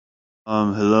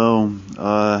Hello.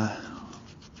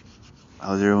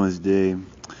 How's everyone's day?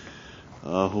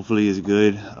 Hopefully it's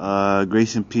good.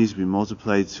 Grace and peace be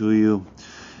multiplied to you,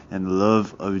 and the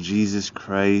love of Jesus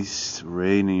Christ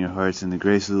reign in your hearts, and the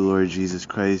grace of the Lord Jesus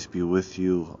Christ be with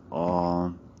you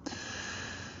all.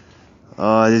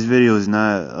 This video is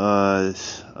not,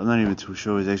 I'm not even too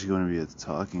sure what it's actually going to be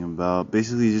talking about.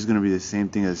 Basically, it's just going to be the same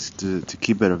thing as to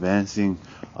keep it advancing,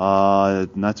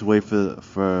 not to wait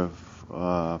for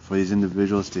these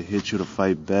individuals to hit you to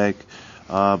fight back,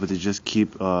 but to just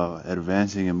keep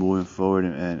advancing and moving forward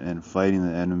and fighting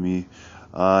the enemy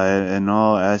in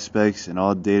all aspects, in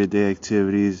all day-to-day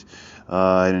activities,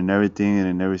 and in everything and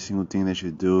in every single thing that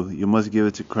you do. You must give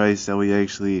it to Christ, that we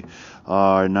actually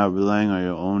are not relying on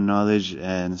your own knowledge,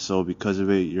 and so because of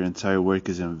it, your entire work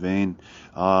is in vain,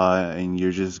 and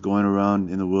you're just going around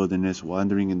in the wilderness,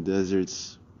 wandering in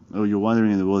deserts, or you're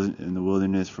wandering in the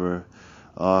wilderness for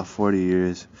 40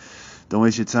 years. Don't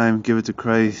waste your time. Give it to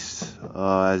Christ,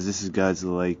 as this is God's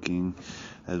liking.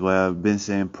 As what I've been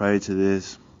saying prior to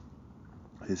this,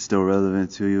 it's still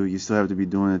relevant to you. You still have to be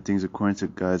doing the things according to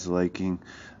God's liking,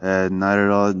 and not at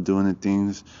all doing the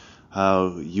things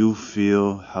how you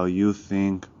feel, how you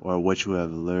think, or what you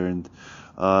have learned.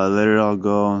 Let it all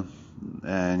go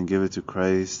and give it to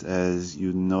Christ, as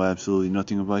you know absolutely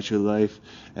nothing about your life,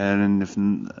 and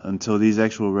until these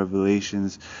actual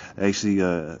revelations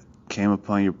actually came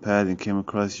upon your path and came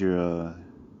across your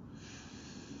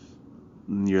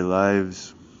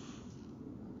lives,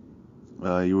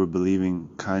 you were believing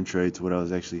contrary to what I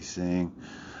was actually saying.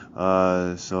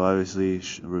 So obviously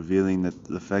revealing that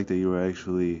the fact that you were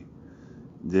actually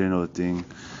didn't know a thing.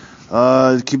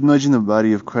 Keep nudging the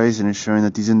body of Christ and ensuring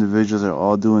that these individuals are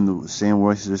all doing the same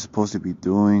works that they're supposed to be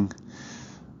doing.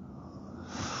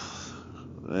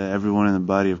 Everyone in the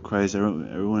body of Christ,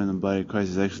 everyone in the body of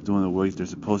Christ is actually doing the work they're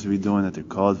supposed to be doing, that they're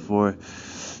called for,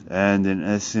 and in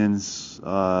essence,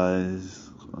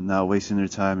 not wasting their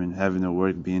time and having their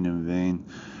work being in vain.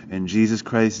 In Jesus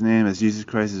Christ's name, as Jesus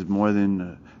Christ has more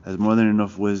than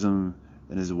enough wisdom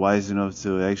and is wise enough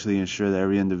to actually ensure that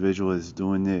every individual is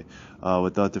doing it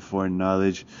without the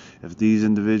foreknowledge. If these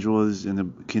individuals in the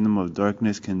kingdom of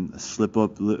darkness can slip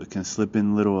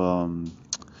in little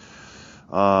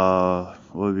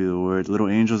what would be the word? Little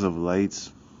angels of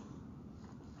lights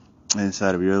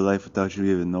inside of your life without you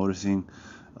even noticing,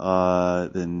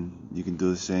 then you can do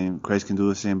the same. Christ can do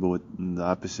the same, but with the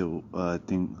opposite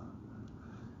thing,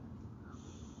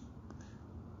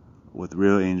 with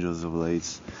real angels of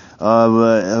lights.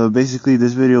 But basically,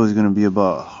 this video is going to be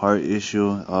about heart issue,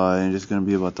 and just going to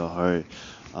be about the heart.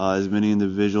 As many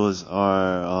individuals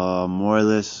are more or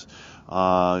less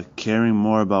caring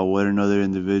more about what another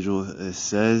individual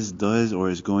says, does, or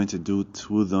is going to do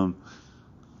to them.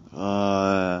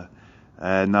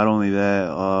 And not only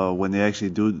that, when they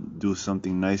actually do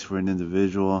something nice for an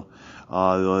individual, the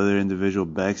other individual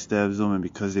backstabs them, and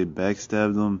because they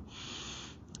backstab them,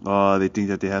 they think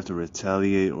that they have to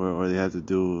retaliate or they have to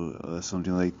do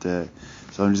something like that.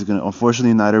 So I'm just gonna,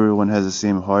 unfortunately, not everyone has the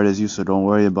same heart as you, so don't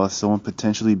worry about someone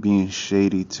potentially being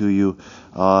shady to you.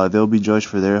 They'll be judged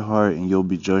for their heart and you'll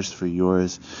be judged for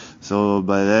yours. So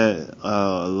by that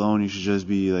alone, you should just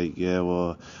be like, yeah,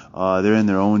 well, they're in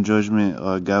their own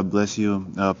judgment. God bless you.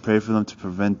 Pray for them to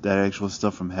prevent that actual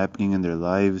stuff from happening in their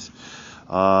lives.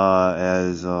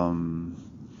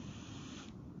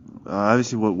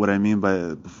 Obviously, what I mean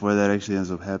by before that actually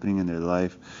ends up happening in their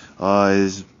life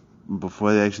is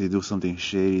before they actually do something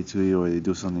shady to you or they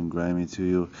do something grimy to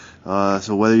you.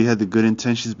 So whether you had the good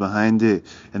intentions behind it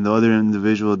and the other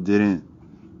individual didn't,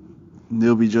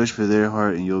 they'll be judged for their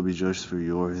heart and you'll be judged for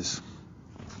yours.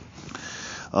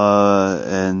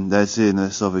 And that's it, and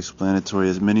that's self-explanatory.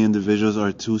 As many individuals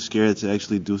are too scared to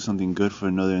actually do something good for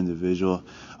another individual.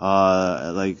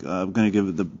 I'm gonna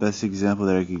give the best example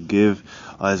that I could give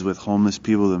is with homeless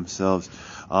people themselves.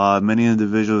 Many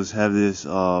individuals have this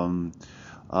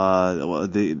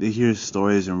they hear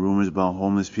stories and rumors about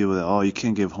homeless people that, oh, you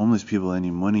can't give homeless people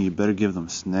any money, you better give them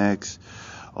snacks,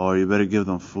 or you better give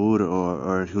them food,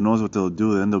 or who knows what they'll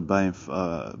do. They end up buying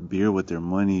beer with their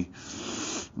money.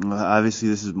 Obviously,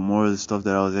 this is more of the stuff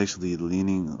that I was actually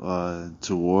leaning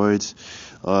towards,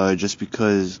 just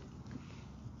because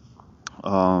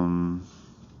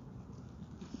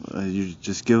you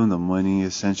just give them the money.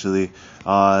 Essentially,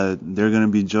 they're gonna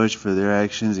be judged for their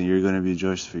actions, and you're gonna be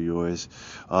judged for yours.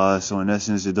 So in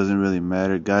essence, it doesn't really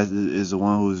matter. God is the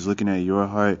one who's looking at your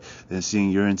heart and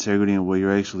seeing your integrity and what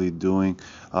you're actually doing.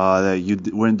 That you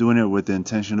weren't doing it with the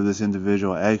intention of this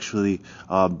individual actually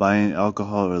buying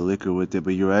alcohol or liquor with it,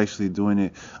 but you're actually doing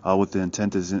it with the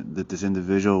intent that this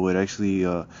individual would actually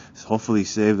hopefully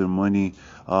save their money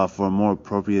for a more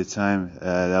appropriate time.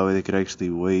 That way they could actually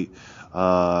wait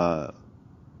until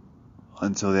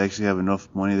they actually have enough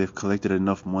money. They've collected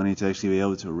enough money to actually be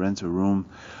able to rent a room.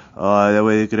 That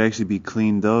way they could actually be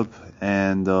cleaned up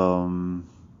and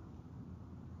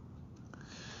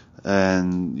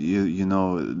you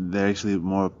know they're actually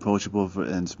more approachable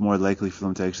and it's more likely for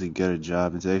them to actually get a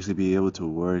job and to actually be able to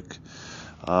work.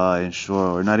 And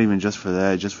sure, or not even just for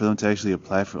that, just for them to actually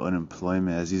apply for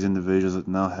unemployment, as these individuals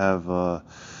now have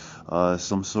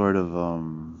some sort of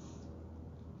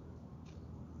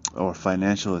or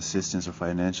financial assistance or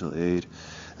financial aid,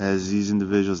 as these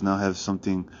individuals now have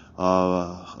something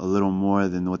a little more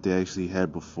than what they actually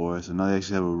had before. So now they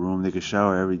actually have a room. They could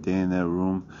shower every day in that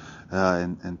room,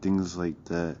 and things like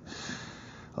that.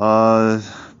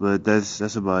 But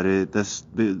that's about it.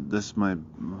 That's my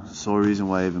sole reason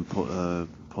why I even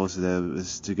posted that,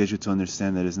 is to get you to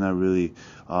understand that it's not really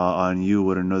on you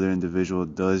what another individual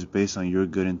does, based on your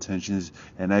good intentions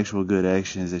and actual good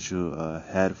actions that you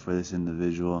had for this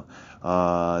individual.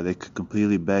 They could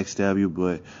completely backstab you,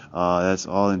 but that's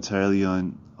all entirely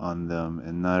on them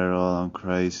and not at all on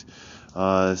Christ.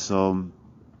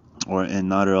 And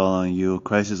not at all on you.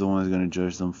 Christ is the one who's going to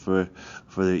judge them for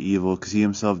their evil, because he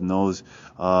himself knows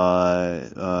he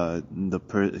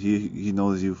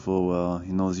knows you full well.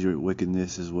 He knows your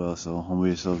wickedness as well. So humble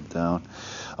yourself down.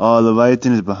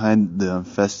 Leviathan is behind the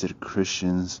infested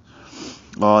Christians.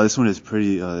 This one is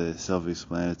pretty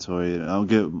self-explanatory. I'll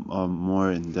get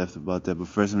more in depth about that, but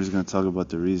first I'm just going to talk about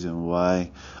the reason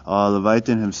why.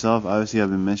 Leviathan himself, obviously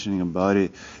I've been mentioning about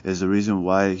it, is the reason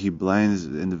why he blinds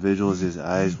individuals' his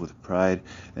eyes with pride,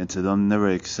 and to them never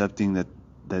accepting that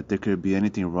there could be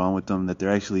anything wrong with them, that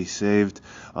they're actually saved,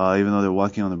 even though they're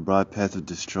walking on the broad path of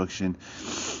destruction,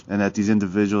 and that these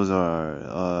individuals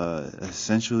are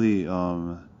essentially,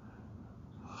 how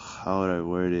would I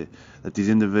word it? That these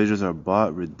individuals are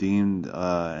bought, redeemed,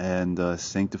 and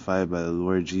sanctified by the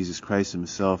Lord Jesus Christ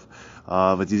himself.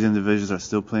 But these individuals are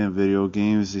still playing video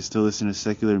games. They still listen to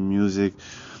secular music.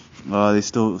 They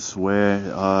still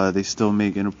swear. They still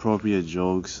make inappropriate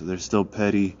jokes. They're still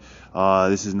petty.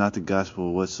 This is not the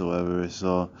gospel whatsoever.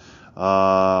 So,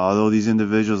 although these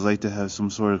individuals like to have some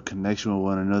sort of connection with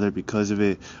one another because of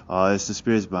it, it's the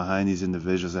spirits behind these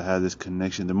individuals that have this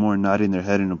connection. They're more nodding their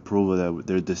head in approval that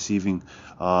they're deceiving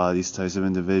these types of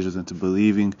individuals into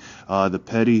believing the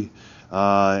petty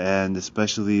and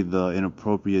especially the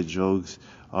inappropriate jokes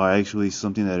are actually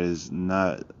something that is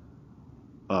not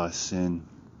sin.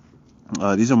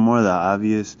 These are more the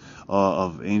obvious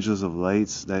of angels of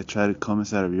lights that try to come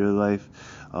inside of your life,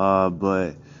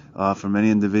 but for many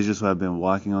individuals who have been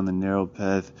walking on the narrow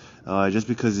path, just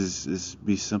because it's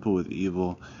be simple with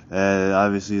evil,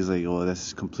 obviously it's like, oh,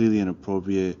 that's completely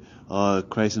inappropriate.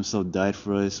 Christ himself died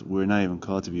for us. We're not even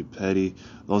called to be petty.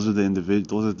 Those are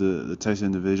the types of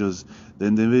individuals. The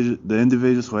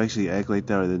individuals who actually act like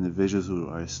that are the individuals who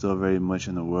are still very much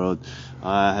in the world.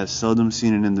 I have seldom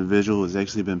seen an individual who has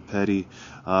actually been petty.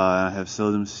 I have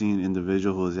seldom seen an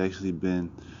individual who has actually been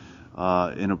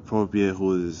inappropriate,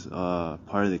 who is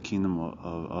part of the kingdom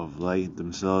of light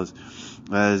themselves.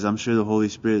 As I'm sure the Holy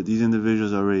Spirit, these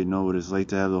individuals already know what it's like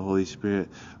to have the Holy Spirit.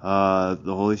 The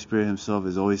Holy Spirit himself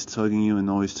is always tugging you and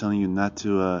always telling you not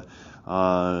to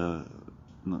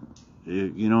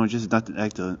just not to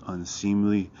act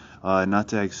unseemly, not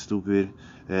to act stupid,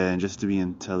 and just to be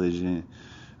intelligent.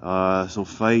 So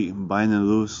fight, bind and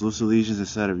loose allegiance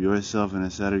inside of yourself and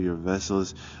inside of your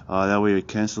vessels. That way you're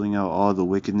canceling out all the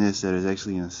wickedness that is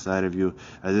actually inside of you,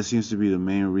 as this seems to be the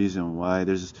main reason why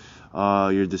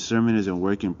your discernment isn't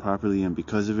working properly, and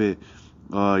because of it,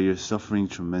 you're suffering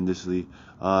tremendously.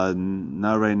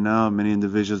 Not right now. Many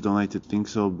individuals don't like to think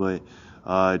so, but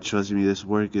trust me, this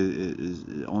work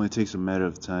it only takes a matter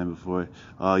of time before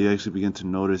you actually begin to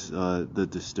notice the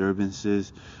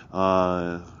disturbances,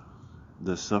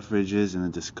 the suffrages, and the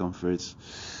discomforts.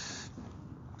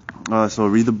 So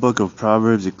read the book of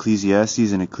Proverbs,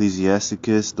 Ecclesiastes, and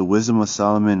Ecclesiasticus, the Wisdom of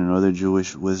Solomon, and other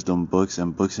Jewish wisdom books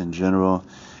and books in general,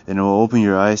 and it will open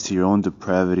your eyes to your own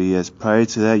depravity, as prior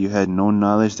to that you had no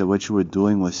knowledge that what you were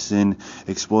doing was sin,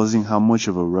 exposing how much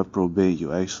of a reprobate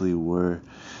you actually were.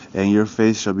 And your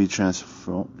face shall be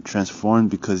transformed,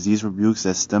 because these rebukes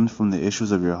that stemmed from the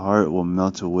issues of your heart will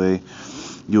melt away.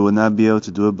 You will not be able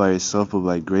to do it by yourself, but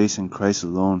by grace in Christ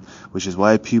alone, which is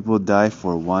why people die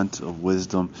for want of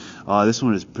wisdom. This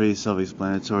one is pretty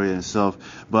self-explanatory in itself,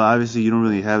 but obviously you don't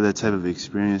really have that type of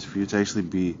experience for you to actually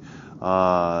be,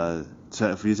 for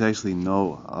you to actually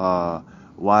know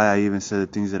why I even said the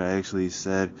things that I actually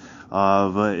said.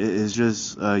 But it's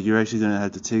just you're actually going to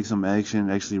have to take some action,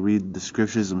 actually read the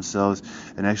scriptures themselves,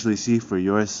 and actually see for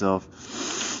yourself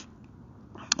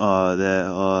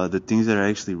that the things that are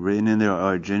actually written in there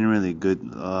are genuinely good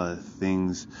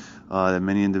things that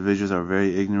many individuals are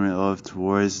very ignorant of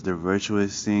towards their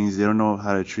virtuous things. They don't know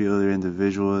how to treat other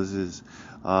individuals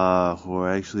who are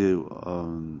actually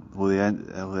who they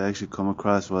actually come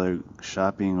across while they're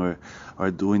shopping or are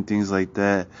doing things like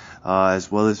that,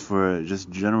 as well as for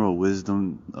just general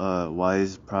wisdom,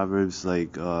 wise proverbs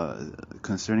like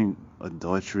concerning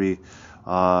adultery.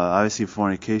 Obviously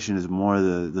fornication is more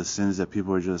the sins that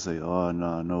people are just like, oh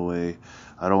no way,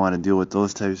 I don't want to deal with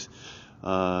those types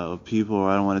of people, or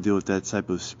I don't want to deal with that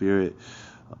type of spirit,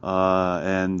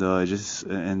 and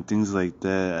things like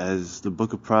that. As the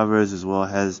book of Proverbs as well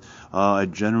has a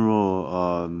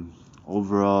general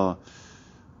overall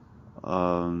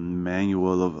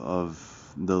manual of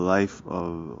the life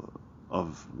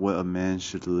of what a man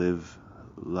should live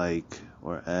like,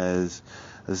 or as.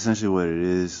 That's essentially what it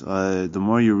is. The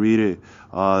more you read it,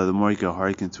 the more you can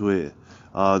hearken to it.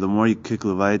 The more you kick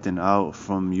Leviathan out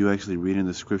from you actually reading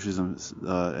the scriptures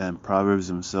and Proverbs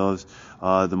themselves,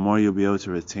 the more you'll be able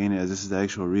to retain it, as this is the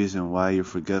actual reason why you're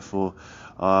forgetful,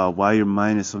 why your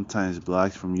mind is sometimes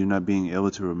blocked from you not being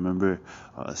able to remember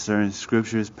certain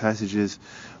scriptures, passages,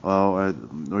 or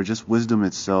just wisdom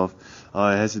itself.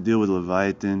 It has to deal with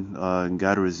Leviathan and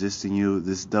God resisting you.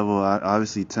 This devil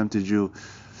obviously tempted you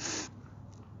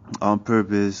on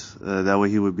purpose, that way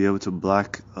he would be able to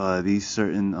block these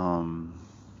certain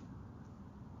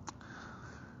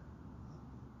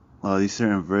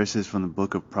verses from the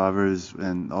book of Proverbs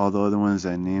and all the other ones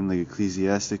I named, like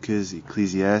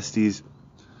Ecclesiastes,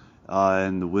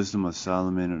 and the Wisdom of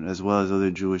Solomon, as well as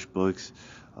other Jewish books,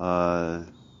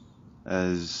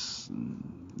 as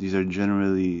these are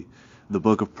generally, the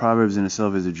book of Proverbs in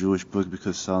itself is a Jewish book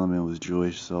because Solomon was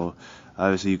Jewish, so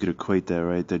obviously you could equate that,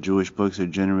 right? That Jewish books are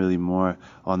generally more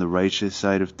on the righteous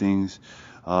side of things,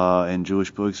 and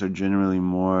Jewish books are generally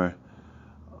more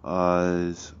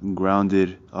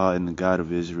grounded in the God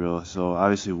of Israel. So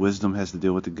obviously wisdom has to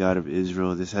deal with the God of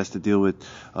Israel. This has to deal with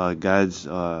God's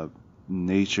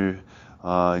nature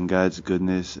and God's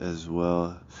goodness as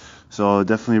well. So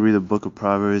definitely read the book of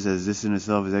Proverbs, as this in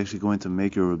itself is actually going to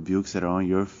make your rebukes that are on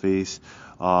your face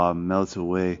melt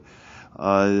away.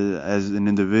 As an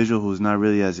individual who's not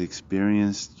really as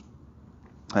experienced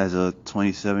as a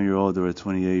 27-year-old or a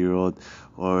 28-year-old,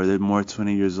 or they're more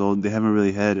 20 years old, they haven't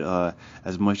really had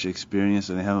as much experience,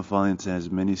 and they haven't fallen into as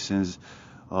many sins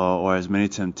or as many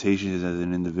temptations as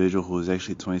an individual who is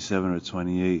actually 27 or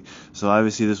 28. So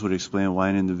obviously this would explain why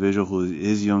an individual who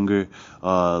is younger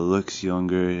looks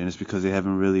younger, and it's because they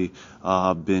haven't really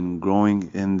been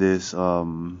growing in this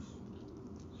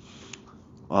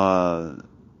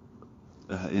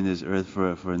in this earth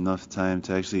for enough time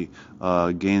to actually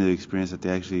gain the experience that they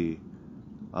actually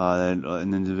that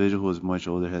an individual who is much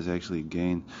older has actually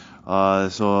gained.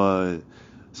 So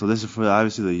this is for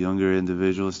obviously the younger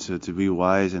individuals to be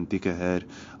wise and think ahead.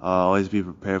 Always be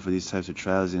prepared for these types of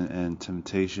trials and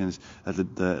temptations that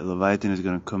the Leviathan is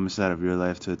going to come inside of your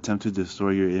life to attempt to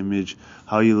distort your image,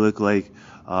 how you look like.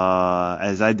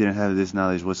 As I didn't have this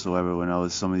knowledge whatsoever when I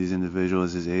was some of these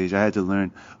individuals his age, I had to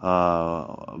learn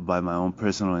by my own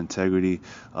personal integrity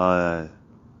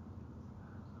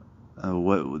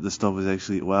what the stuff was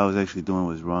actually, what I was actually doing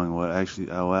was wrong. What I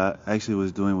actually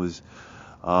was doing was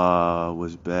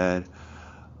bad.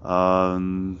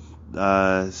 So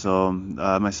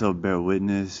I myself bear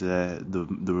witness that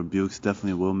the rebukes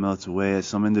definitely will melt away, as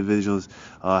some individuals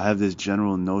have this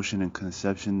general notion and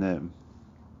conception that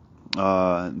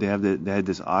they had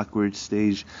this awkward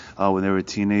stage when they were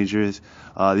teenagers.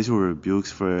 These were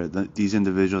rebukes for these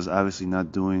individuals obviously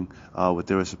not doing what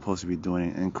they were supposed to be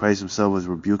doing, and Christ himself was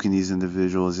rebuking these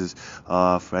individuals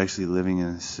for actually living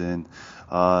in sin.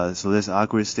 So this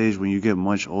awkward stage, when you get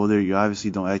much older, you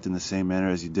obviously don't act in the same manner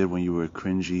as you did when you were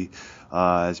cringy,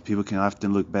 as people can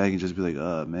often look back and just be like,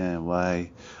 oh man, why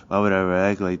would I ever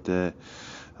act like that?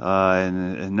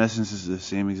 And in essence, it's the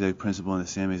same exact principle and the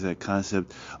same exact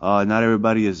concept. Not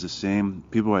everybody is the same.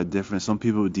 People are different. Some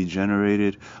people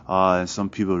degenerated, and some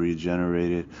people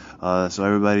regenerated. So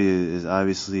everybody is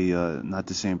obviously not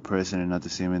the same person and not the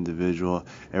same individual.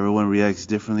 Everyone reacts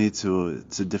differently to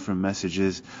different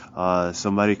messages.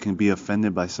 Somebody can be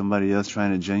offended by somebody else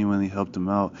trying to genuinely help them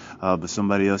out, but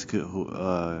somebody else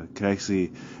could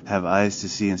actually have eyes to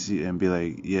see and be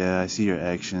like, yeah, I see your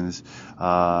actions.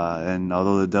 And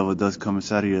although the devil does come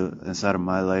inside of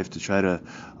my life to try to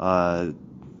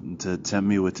tempt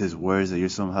me with his words that you're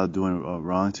somehow doing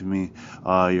wrong to me,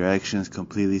 your actions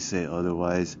completely say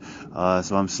otherwise.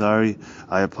 So I'm sorry.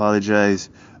 I apologize,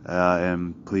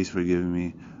 and please forgive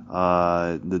me.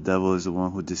 The devil is the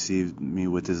one who deceived me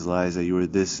with his lies that you were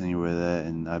this and you were that,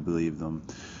 and I believed them.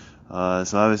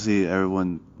 So obviously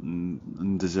everyone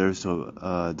deserves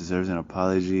an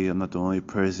apology. I'm not the only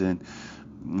person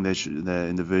that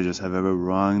individuals have ever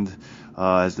wronged,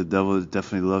 as the devil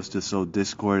definitely loves to sow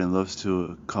discord and loves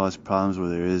to cause problems where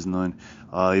there is none,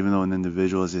 even though an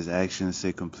individual's his actions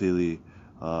say completely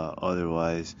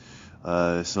otherwise.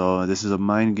 So this is a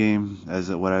mind game, as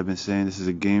what I've been saying. This is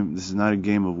a game. This is not a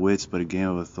game of wits, but a game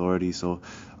of authority. So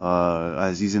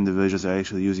as these individuals are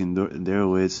actually using their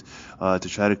wits to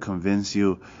try to convince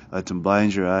you, to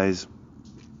blind your eyes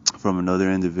from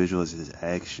another individual's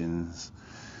actions.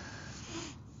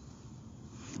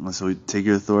 So take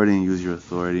your authority and use your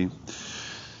authority.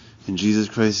 In Jesus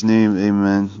Christ's name,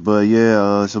 amen. But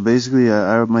yeah, so basically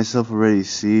I myself already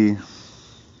see,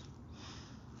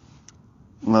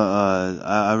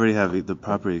 I already have the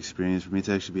proper experience for me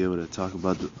to actually be able to talk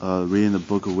about reading the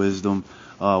Book of Wisdom,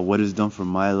 what is done for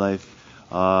my life,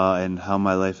 and how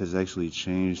my life has actually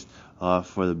changed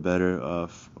for the better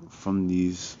from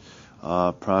these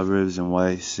proverbs and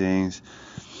wise sayings.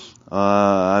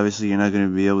 Obviously, you're not going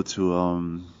to be able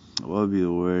to, what would be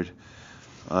the word?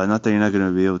 Not that you're not going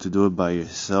to be able to do it by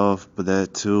yourself, but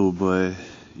that too, but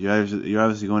you're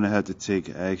obviously going to have to take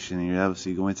action, and you're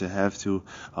obviously going to have to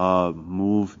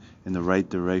move in the right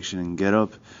direction and get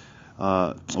up.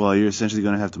 Well, you're essentially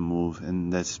going to have to move,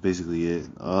 and that's basically it.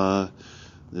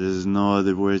 There's no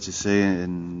other word to say,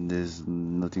 and there's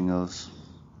nothing else.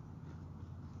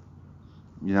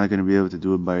 You're not going to be able to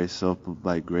do it by yourself, but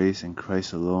by grace and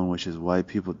Christ alone, which is why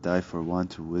people die for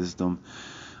want of wisdom.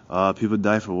 People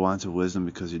die for want of wisdom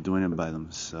because they're doing it by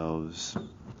themselves.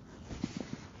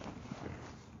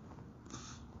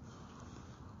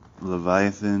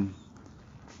 Leviathan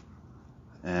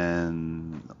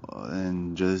and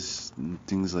just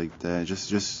things like that.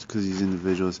 Just because these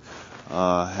individuals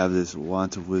have this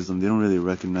want of wisdom, they don't really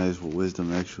recognize what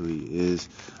wisdom actually is,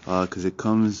 because it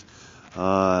comes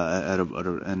at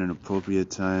an appropriate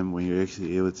time when you're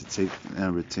actually able to take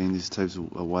and retain these types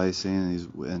of wise sayings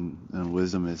and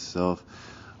wisdom itself.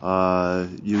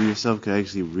 You yourself can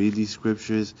actually read these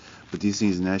scriptures, but these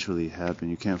things naturally happen.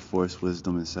 You can't force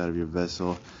wisdom inside of your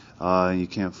vessel, and you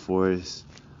can't force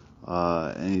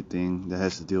anything that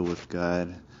has to deal with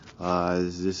God.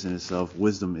 This in itself,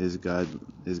 wisdom is God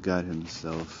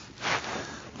Himself.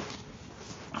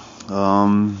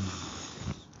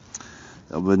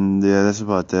 But yeah, that's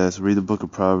about that. So read the book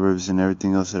of Proverbs and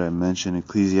everything else that I mentioned,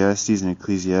 Ecclesiastes and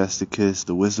Ecclesiasticus,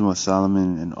 the Wisdom of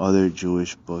Solomon, and other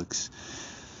Jewish books.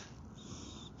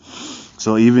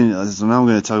 So now I'm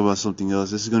going to talk about something else.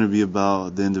 This is going to be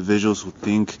about the individuals who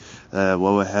think what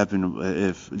would happen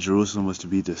if Jerusalem was to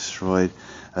be destroyed.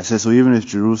 I said, so even if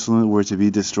Jerusalem were to be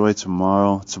destroyed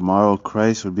tomorrow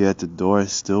Christ would be at the door,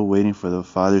 still waiting for the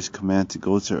Father's command to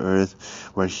go to earth,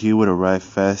 where He would arrive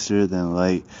faster than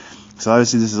light. So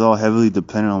obviously this is all heavily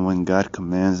dependent on when God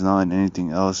commands, not on anything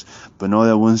else. But know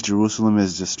that once Jerusalem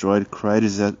is destroyed,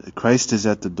 Christ is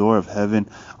at the door of heaven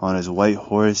on His white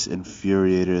horse,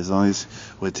 infuriated, as long as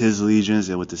with His legions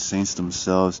and with the saints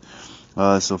themselves.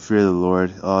 So fear the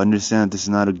Lord. Understand that this is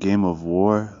not a game of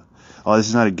war. This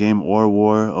is not a game or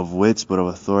war of wits, but of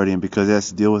authority. And because it has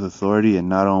to deal with authority and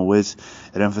not on wits,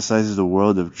 it emphasizes the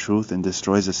world of truth and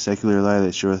destroys the secular lie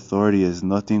that your authority is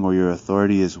nothing, or your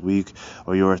authority is weak,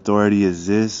 or your authority is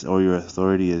this, or your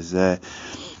authority is that.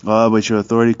 But your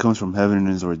authority comes from heaven and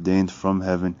is ordained from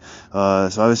heaven. So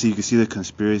obviously you can see the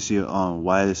conspiracy on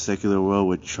why the secular world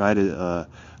would try to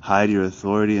hide your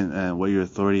authority and what your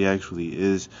authority actually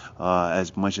is,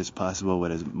 as much as possible,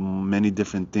 with as many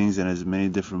different things and as many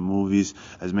different movies,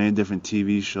 as many different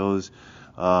TV shows,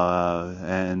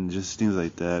 and just things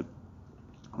like that.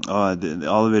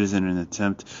 All of it is in an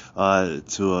attempt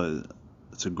to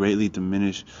greatly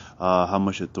diminish how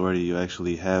much authority you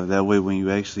actually have. That way, when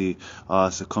you actually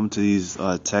succumb to these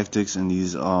tactics and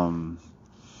these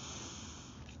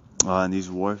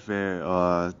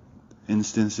warfare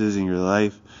instances in your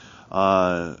life,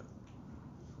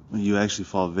 you actually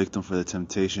fall victim for the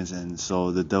temptations, and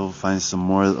so the devil finds some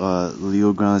more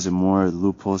legal grounds and more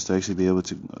loopholes to actually be able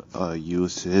to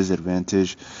use to his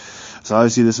advantage. So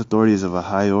obviously this authority is of a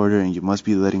high order, and you must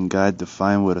be letting God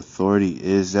define what authority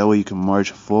is. That way you can march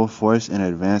full force and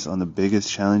advance on the biggest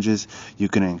challenges you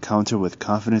can encounter with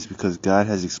confidence, because God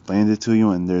has explained it to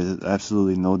you and there's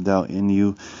absolutely no doubt in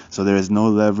you. So there is no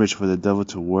leverage for the devil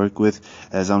to work with,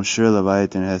 as I'm sure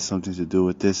Leviathan has something to do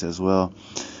with this as well.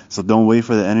 So don't wait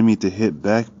for the enemy to hit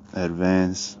back.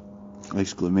 Advance!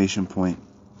 Exclamation point.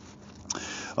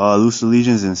 Loose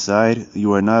allegiance inside.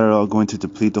 You are not at all going to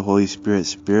deplete the Holy Spirit's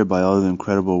spirit by all the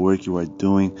incredible work you are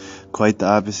doing. Quite the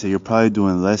opposite. You're probably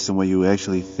doing less than what you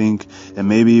actually think, and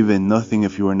maybe even nothing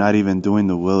if you are not even doing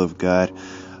the will of God.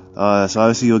 So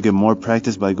obviously you'll get more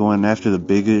practice by going after the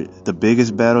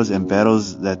biggest battles and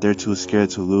battles that they're too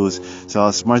scared to lose. So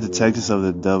outsmart the tactics of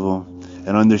the devil,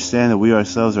 and understand that we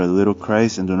ourselves are little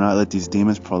Christ, and do not let these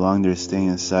demons prolong their stay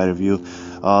inside of you.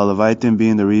 Leviathan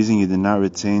being the reason you did not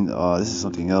retain, this is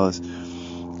something else,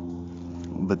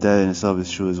 but that in itself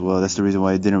is true as well. That's the reason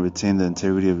why you didn't retain the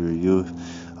integrity of your youth.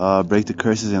 Break the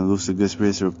curses and loose the good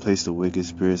spirits to replace the wicked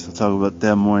spirits. I'll talk about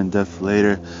that more in depth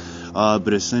later.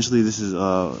 But essentially this is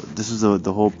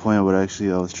the whole point of what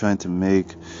actually I was trying to make,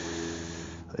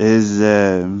 is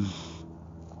that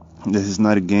this is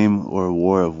not a game or a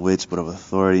war of wits, but of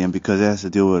authority. And because it has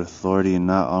to deal with authority and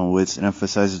not on wits, it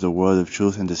emphasizes the world of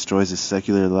truth and destroys the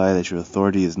secular lie that your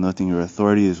authority is nothing, your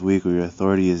authority is weak, or your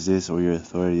authority is this, or your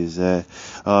authority is that.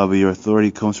 But your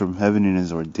authority comes from heaven and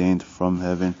is ordained from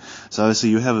heaven. So obviously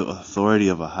you have authority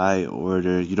of a high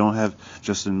order. You don't have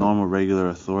just a normal regular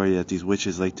authority that these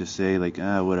witches like to say, like,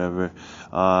 whatever.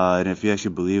 And if you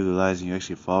actually believe the lies and you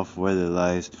actually fall for the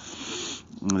lies,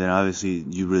 then obviously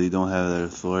you really don't have that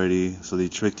authority. So they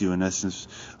tricked you in essence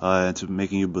into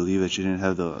making you believe that you didn't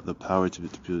have the power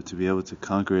to be able to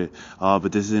conquer it.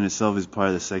 But this in itself is part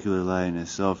of the secular lie in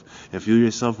itself. If you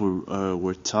yourself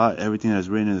were taught everything that is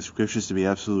written in the scriptures to be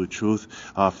absolute truth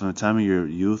from the time of your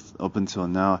youth up until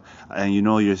now, and you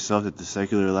know yourself that the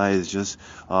secular lie is just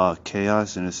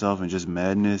chaos in itself and just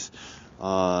madness,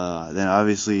 then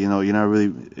obviously you're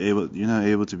not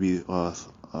able to be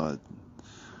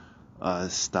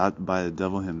stopped by the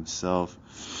devil himself.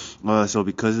 So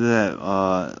because of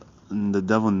that, the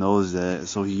devil knows that,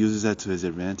 so he uses that to his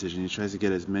advantage, and he tries to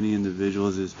get as many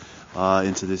individuals as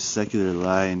into this secular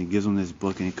lie, and he gives them this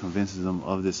book and he convinces them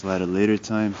of this lie at a later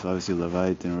time. So obviously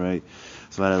Leviathan, right?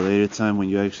 So at a later time, when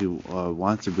you actually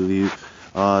want to believe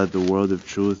the world of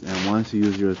truth and want to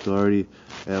use your authority,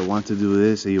 want to do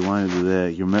this and you want to do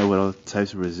that, you're met with all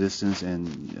types of resistance,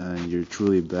 and you're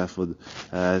truly baffled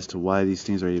as to why these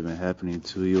things are even happening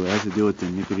to you. It has to deal with the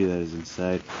iniquity that is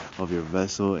inside of your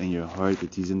vessel and your heart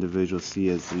that these individuals see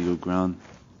as legal ground,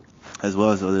 as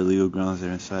well as other legal grounds that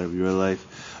are inside of your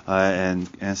life, and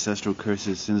ancestral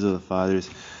curses, sins of the fathers,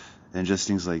 and just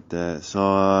things like that.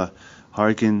 So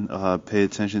hearken, pay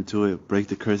attention to it, break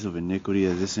the curse of iniquity,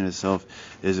 as this in itself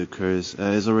is a curse.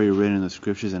 It's already written in the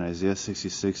scriptures in Isaiah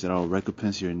 66 that I will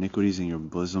recompense your iniquities in your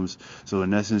bosoms. So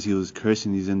in essence, he was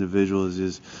cursing these individuals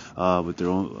with their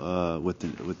own,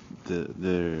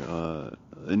 their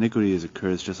iniquity is a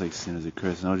curse, just like sin is a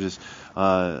curse. And I'll just,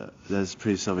 that's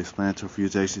pretty self-explanatory for you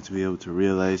to actually to be able to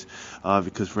realize,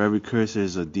 because for every curse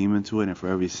there's a demon to it, and for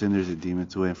every sin there's a demon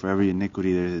to it, and for every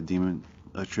iniquity there's a demon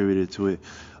attributed to it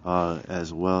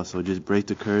as well. So just break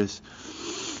the curse,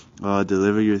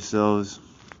 deliver yourselves.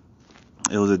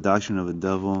 It was a doctrine of a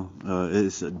devil.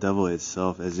 It's a devil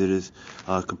itself, as it is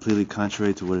completely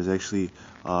contrary to what is actually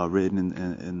written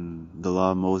in the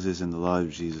law of Moses and the law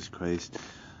of Jesus Christ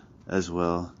as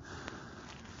well.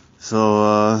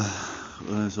 So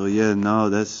yeah, now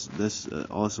that's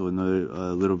also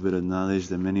another little bit of knowledge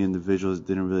that many individuals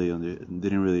didn't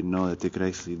really know that they could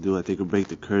actually do. That they could break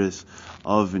the curse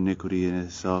of iniquity in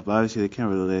itself. But obviously, they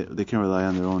can't rely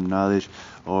on their own knowledge,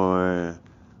 or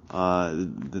they're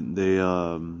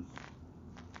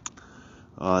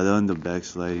end up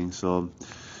backsliding. So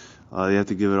they have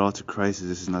to give it all to Christ, as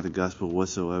this is not the gospel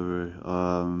whatsoever.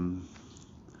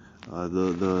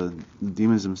 The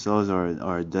demons themselves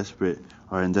are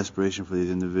in desperation for these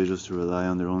individuals to rely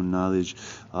on their own knowledge.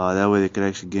 That way they could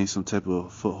actually gain some type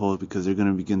of foothold, because they're going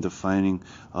to begin defining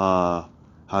how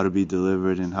to be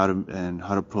delivered and how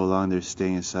to prolong their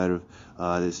stay inside of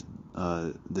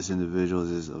this individual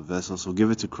as a vessel. So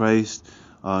give it to Christ.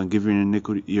 Give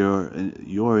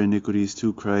your iniquities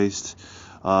to Christ.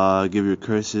 Give your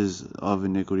curses of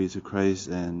iniquity to Christ,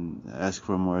 and ask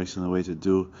for a more excellent way to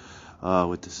do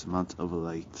with this amount of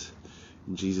light.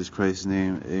 In Jesus Christ's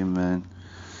name, amen.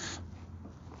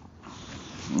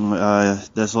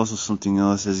 That's also something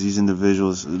else, as these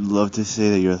individuals love to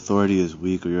say that your authority is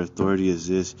weak or your authority is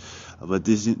this, but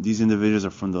these individuals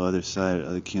are from the other side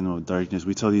of the kingdom of darkness.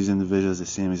 We tell these individuals the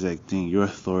same exact thing. Your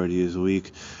authority is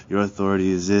weak, your authority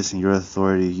is this, and your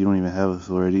authority, you don't even have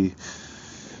authority,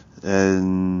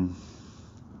 and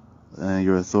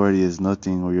your authority is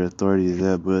nothing, or your authority is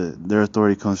that, but their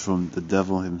authority comes from the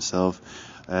devil himself,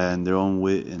 and their own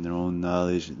wit and their own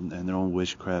knowledge and their own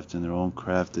witchcraft and their own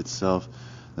craft itself,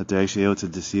 that they're actually able to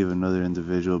deceive another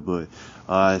individual. But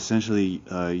essentially,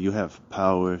 you have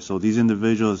power. So these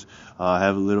individuals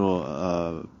have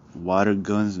little water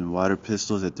guns and water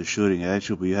pistols that they're shooting at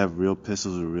you, but you have real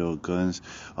pistols with real guns.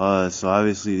 So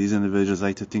obviously, these individuals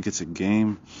like to think it's a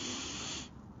game.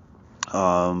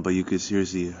 But you could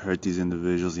seriously hurt these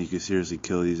individuals, and you could seriously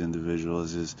kill these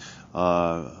individuals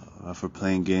for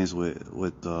playing games with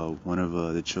one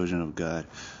of the children of God.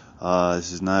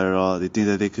 This is not at all. They think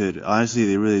that they could. Honestly,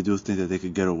 they really do think that they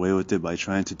could get away with it by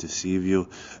trying to deceive you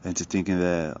into thinking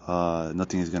that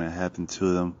nothing is going to happen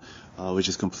to them, which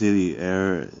is completely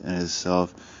error in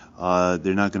itself.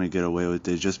 They're not going to get away with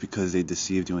it just because they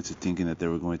deceived you into thinking that they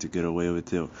were going to get away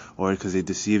with it, or because they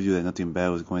deceived you that nothing bad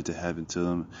was going to happen to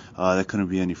them. That couldn't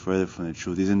be any further from the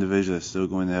truth. These individuals are still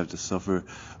going to have to suffer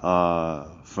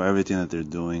for everything that they're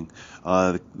doing.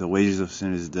 The wages of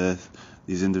sin is death.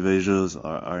 These individuals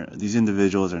are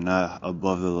not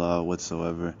above the law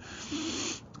whatsoever.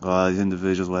 These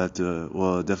individuals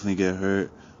will definitely get hurt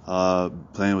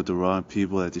playing with the wrong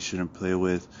people that they shouldn't play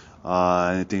with.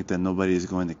 And I think that nobody is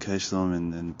going to catch them,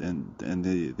 and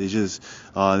they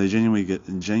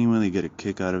genuinely get a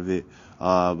kick out of it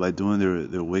by doing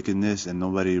their wickedness, and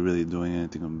nobody really doing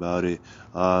anything about it.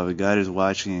 But God is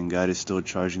watching, and God is still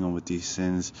charging them with these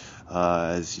sins,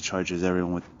 as He charges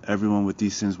everyone with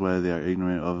these sins, whether they are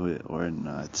ignorant of it or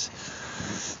not.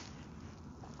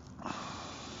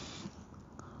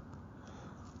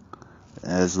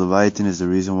 As Leviathan is the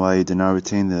reason why you did not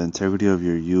retain the integrity of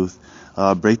your youth.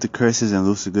 Break the curses and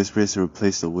loose the good spirits to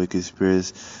replace the wicked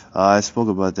spirits. I spoke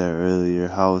about that earlier,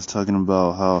 how I was talking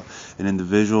about how an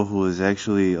individual who is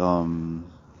actually not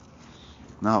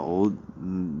old,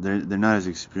 they're not as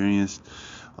experienced.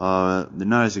 They're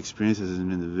not as experienced as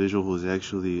an individual who is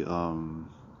actually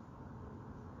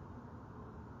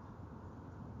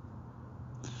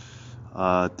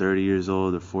 30 years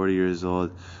old or 40 years old,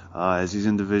 as these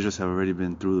individuals have already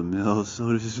been through the mill,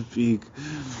 so to speak.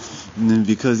 And then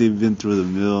because they've been through the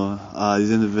mill,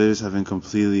 these individuals have been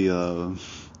completely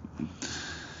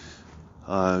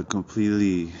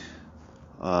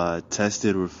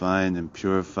tested, refined, and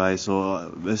purified.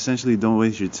 So essentially, don't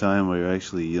waste your time while you're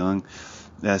actually young.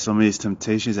 So many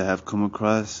temptations that have come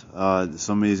across,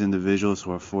 some of these individuals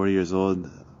who are 40 years old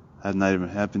have not even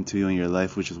happened to you in your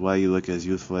life, which is why you look as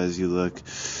youthful as you look.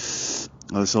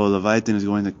 So Leviathan is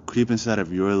going to creep inside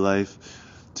of your life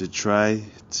to try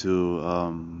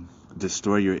to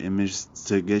destroy your image,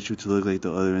 to get you to look like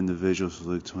the other individuals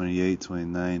who look 28,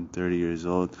 29, 30 years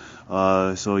old.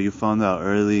 So you found out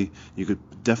early. You could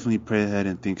definitely pray ahead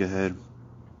and think ahead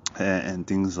and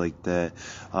things like that.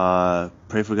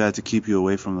 Pray for God to keep you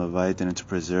away from Leviathan and to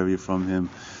preserve you from him,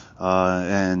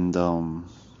 and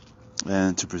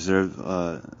to preserve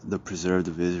the preserved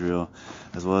of Israel,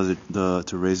 as well as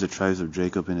to raise the tribes of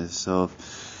Jacob in itself.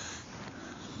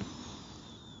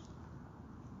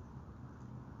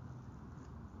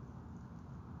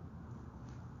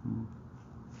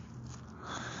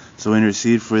 So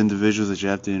intercede for individuals that you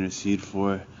have to intercede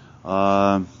for.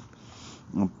 By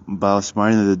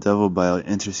outsmarting the devil, by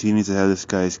interceding to have the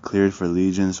skies cleared for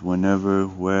legions whenever,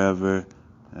 wherever,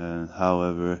 and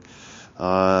however.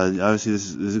 Obviously,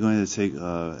 this is going to take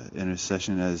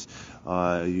intercession, as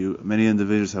many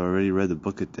individuals have already read the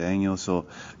book of Daniel, so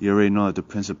you already know that the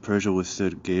Prince of Persia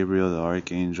withstood Gabriel, the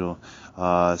archangel.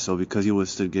 So because he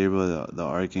withstood Gabriel, the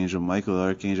archangel, Michael, the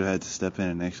archangel, had to step in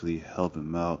and actually help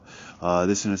him out.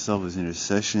 This in itself was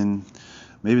intercession.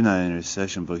 Maybe not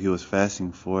intercession, but he was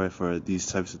fasting for these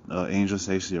types of angels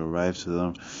to actually arrive to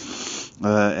them.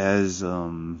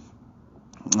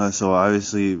 So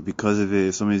obviously, because of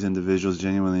it, some of these individuals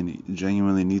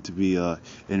genuinely need to be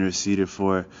interceded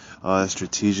for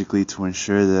strategically, to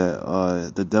ensure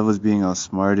that the devil is being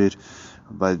outsmarted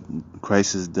by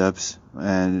Christ's depths,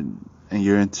 and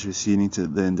you're interceding to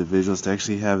the individuals to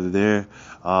actually have their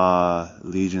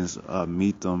legions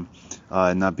meet them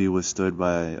and not be withstood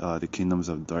by the kingdoms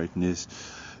of darkness.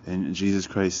 In Jesus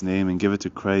Christ's name, and give it to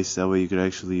Christ. That way you could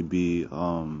actually be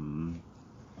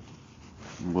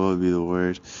what would be the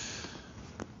word?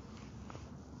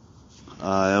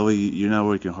 That way you're not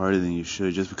working harder than you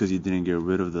should just because you didn't get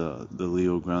rid of the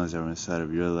legal grounds that were inside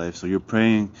of your life. So you're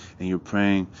praying and you're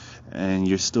praying and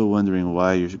you're still wondering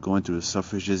why you're going through the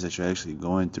suffrages that you're actually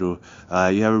going through.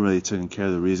 You haven't really taken care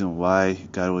of the reason why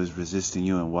God was resisting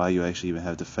you and why you actually even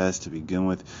have to fast to begin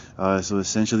with. So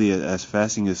essentially, as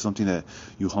fasting is something that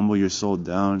you humble your soul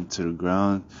down to the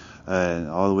ground and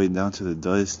all the way down to the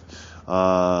dust.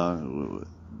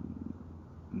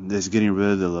 That's getting rid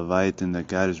of the Leviathan that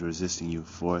God is resisting you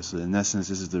for. So in essence,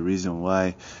 this is the reason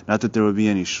why. Not that there would be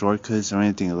any shortcuts or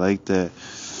anything like that,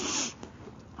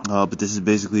 but this is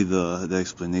basically the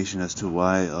explanation as to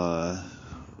why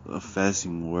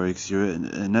fasting works. You're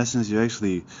in essence, you're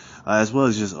actually, as well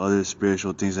as just other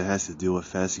spiritual things that has to do with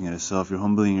fasting in itself, you're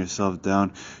humbling yourself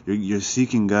down. You're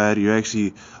seeking God. You're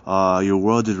actually, your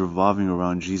world is revolving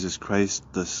around Jesus Christ,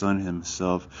 the Son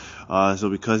Himself. So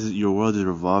because your world is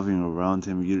revolving around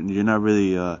Him, you're not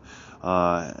really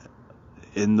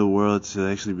in the world to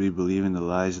actually be believing the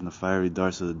lies and the fiery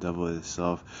darts of the devil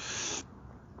itself.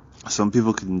 Some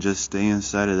people can just stay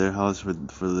inside of their house for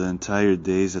the entire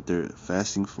days that they're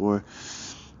fasting for,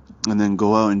 and then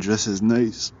go out and dress as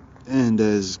nice and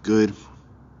as good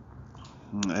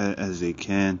as they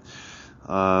can.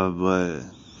 But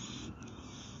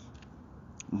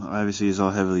obviously, it's all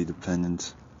heavily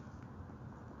dependent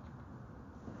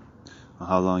on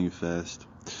how long you fast.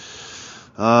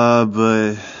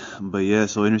 But yeah.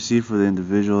 So intercede for the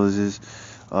individuals is.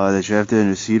 That you have to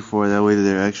intercede for, that way that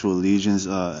their actual legions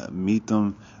meet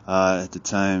them at the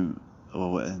time.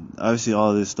 Well, obviously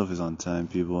all of this stuff is on time,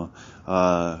 people.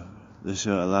 This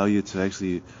should allow you to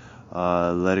actually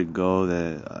let it go,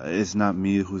 that it's not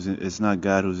me it's not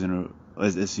God who's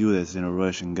it's you that's in a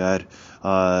rush, and God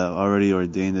already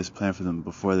ordained this plan for them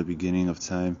before the beginning of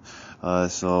time.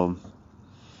 So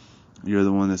you're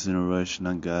the one that's in a rush,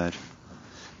 not God.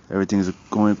 Everything is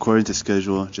going according to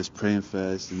schedule. Just pray and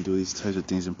fast and do these types of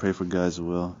things and pray for God's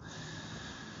will.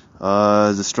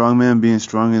 The strong man being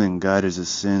stronger than God is a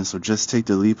sin. So just take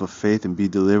the leap of faith and be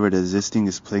delivered, as this thing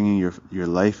is plaguing your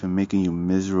life and making you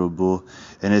miserable.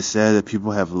 And it's sad that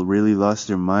people have really lost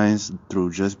their minds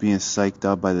through just being psyched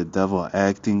out by the devil,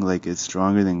 acting like it's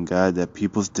stronger than God, that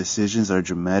people's decisions are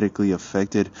dramatically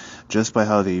affected just by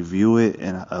how they view it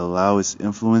and allow its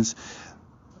influence,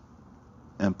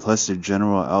 and plus their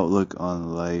general outlook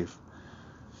on life.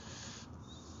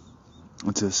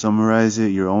 To summarize it,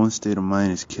 your own state of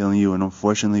mind is killing you, and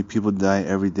unfortunately people die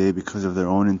every day because of their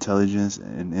own intelligence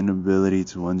and inability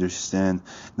to understand.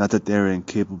 Not that they're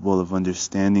incapable of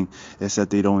understanding, it's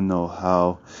that they don't know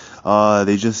how.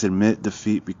 They just admit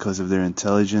defeat because of their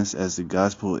intelligence, as the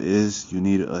gospel is, you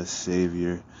need a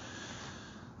savior.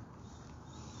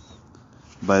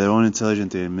 By their own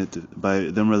intelligence, by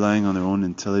them relying on their own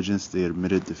intelligence, they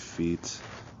admitted defeat.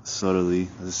 Subtly,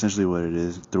 that's essentially what it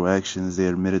is. Through actions, they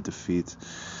admitted defeat.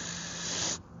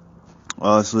 So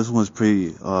this one was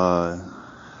pretty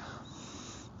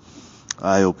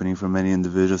eye-opening for many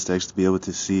individuals to actually be able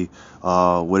to see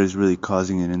what is really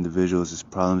causing an individual's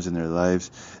problems in their lives.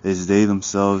 Is they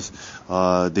themselves,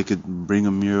 they could bring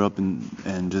a mirror up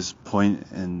and just point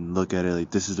and look at it like,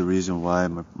 this is the reason why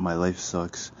my life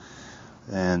sucks.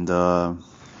 And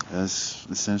that's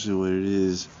essentially what it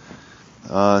is.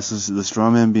 So the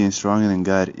strong man being stronger than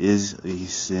God is a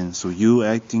sin. So you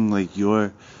acting like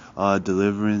your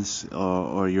deliverance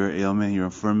or your ailment, your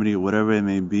infirmity, whatever it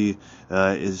may be,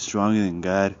 is stronger than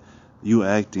God. You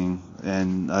acting,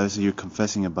 and obviously you're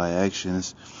confessing it by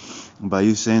actions. By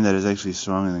you saying that it's actually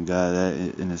stronger than God,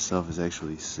 that in itself is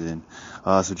actually sin.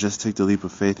 So just take the leap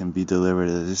of faith and be delivered.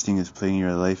 This thing is plaguing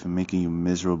your life and making you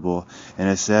miserable. And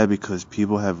it's sad because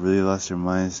people have really lost their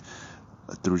minds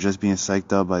through just being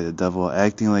psyched out by the devil,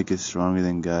 acting like it's stronger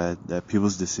than God, that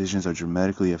people's decisions are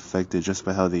dramatically affected just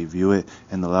by how they view it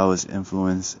and allow its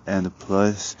influence, and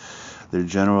plus their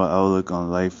general outlook on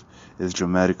life is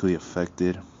dramatically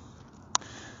affected.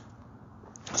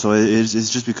 So it's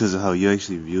just because of how you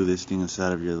actually view this thing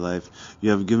inside of your life.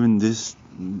 You have given this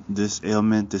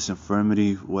ailment, this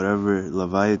infirmity, whatever,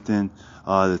 Leviathan,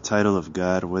 the title of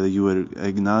God. Whether you would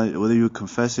acknowledge, whether you would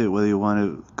confess it, whether you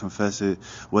want to confess it,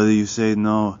 whether you say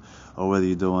no or whether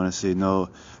you don't want to say no,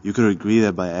 you could agree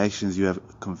that by actions you have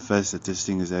confessed that this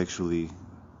thing is actually,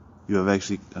 you have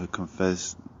actually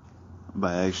confessed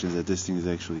by actions that this thing is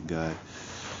actually God.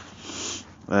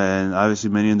 And obviously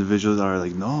many individuals are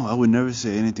like, no, I would never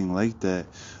say anything like that.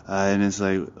 and it's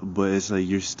like, but it's like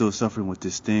you're still suffering with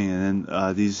this thing, and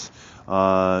then these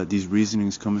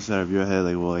reasonings come inside of your head,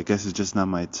 like, well, I guess it's just not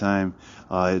my time.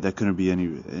 That couldn't be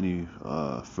any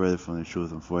further from the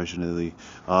truth, unfortunately.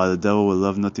 The devil would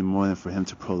love nothing more than for him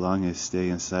to prolong his stay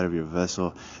inside of your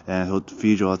vessel, and he'll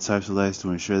feed you all types of lies to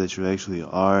ensure that you actually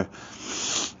are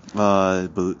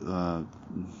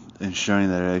ensuring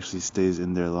that it actually stays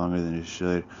in there longer than it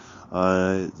should.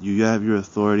 You have your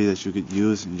authority that you could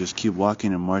use, and just keep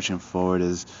walking and marching forward.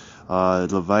 As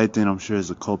Leviathan, I'm sure, is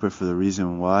the culprit for the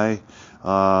reason why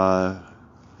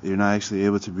you're not actually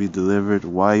able to be delivered,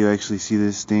 why you actually see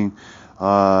this thing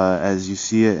as you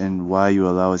see it, and why you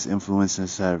allow its influence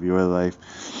inside of your life,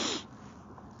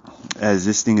 as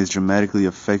this thing is dramatically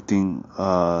affecting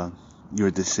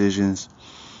your decisions,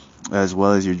 as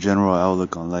well as your general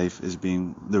outlook on life.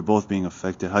 They're both being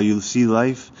affected. How you see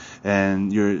life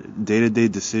and your day-to-day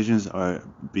decisions are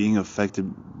being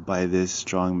affected by this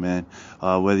strong man,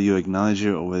 whether you acknowledge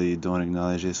it or whether you don't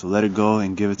acknowledge it. So let it go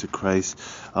and give it to Christ,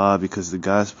 because the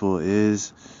gospel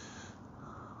is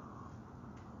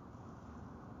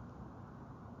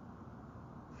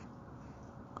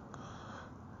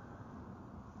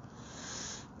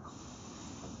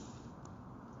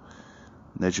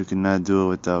that you cannot do it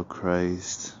without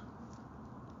Christ.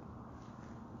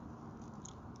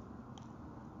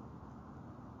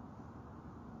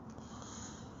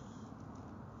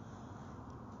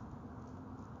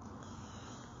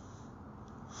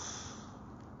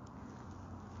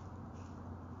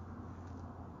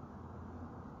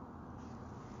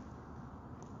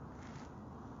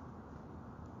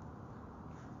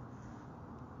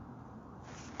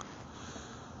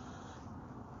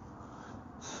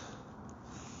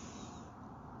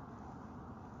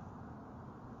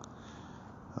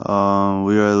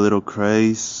 We are a little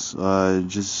Christ.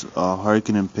 Just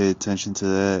hearken and pay attention to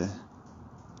that.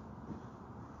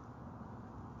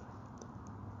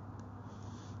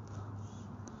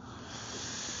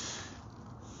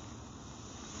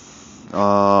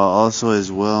 Also,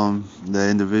 as well, the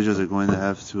individuals are going to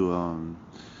have to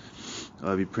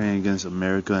be praying against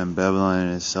America and Babylon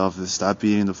in itself, and stop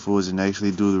eating the foods and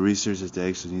actually do the research that they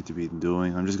actually need to be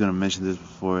doing. I'm just going to mention this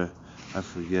before I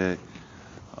forget.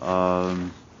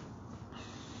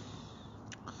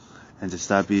 And to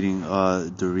stop eating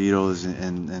Doritos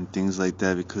and things like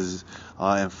that, because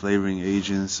and flavoring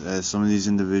agents, as some of these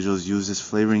individuals use this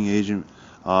flavoring agent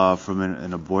from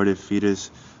an aborted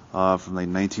fetus from like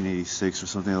 1986 or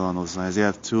something along those lines. They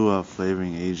have two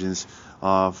flavoring agents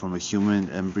from a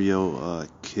human embryo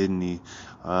kidney.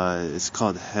 It's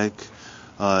called HEC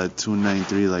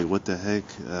 293. Like, what the heck?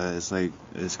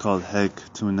 It's called HEC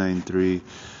 293.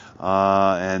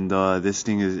 And this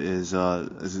thing is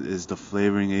the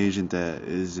flavoring agent that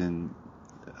is in,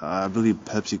 I believe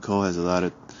PepsiCo has a lot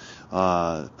of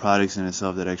products in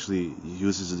itself that actually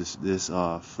uses this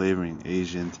flavoring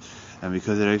agent, and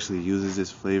because it actually uses this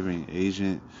flavoring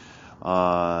agent,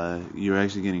 you're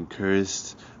actually getting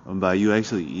cursed by you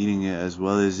actually eating it, as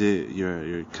well as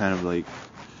you're kind of like,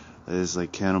 it's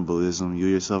like cannibalism. You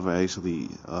yourself are actually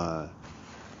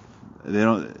they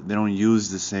don't use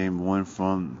the same one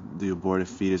from the aborted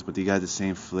fetus, but they got the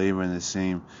same flavor and the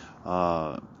same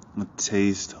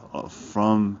taste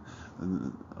from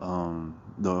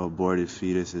the aborted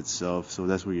fetus itself. So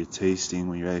that's what you're tasting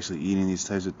when you're actually eating these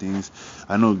types of things.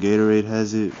 I know Gatorade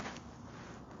has it,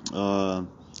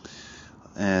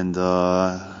 and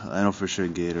I know for sure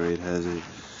Gatorade has it.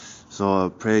 So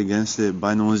pray against it.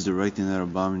 Bind the ones directing that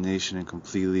abomination and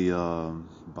completely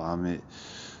bomb it.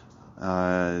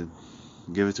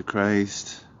 Give it to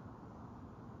Christ.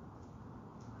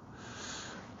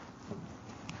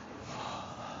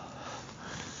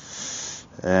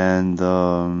 And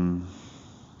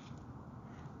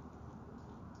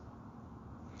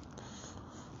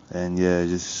yeah,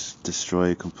 just destroy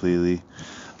it completely.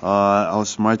 I'll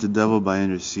smite the devil by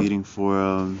interceding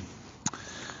for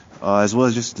as well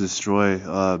as just destroy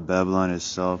Babylon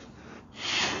itself.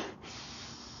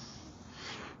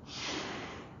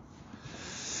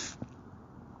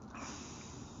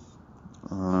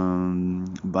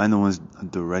 Bind the ones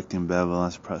directing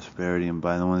Babylon's prosperity, and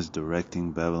bind the ones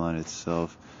directing Babylon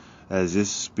itself, as this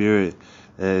spirit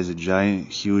is a giant,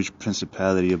 huge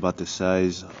principality about the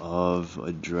size of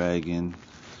a dragon,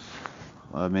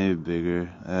 maybe bigger,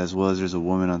 as well as there's a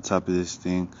woman on top of this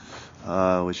thing,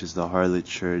 which is the harlot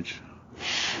church.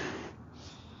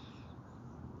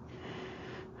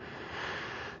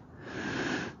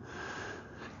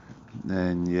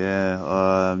 And yeah,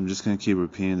 I'm just gonna keep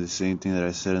repeating the same thing that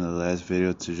I said in the last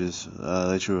video to just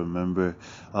let you remember.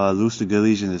 Loose the good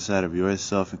legion inside of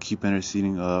yourself and keep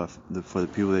interceding for the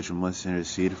people that you must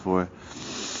intercede for.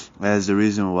 as the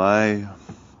reason why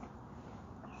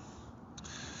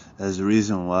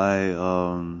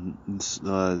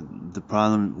the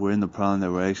problem we're in the problem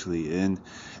that we're actually in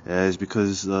is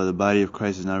because the body of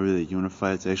Christ is not really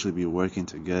unified to actually be working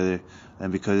together,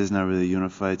 and because it's not really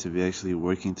unified to be actually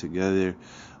working together,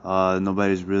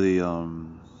 nobody's really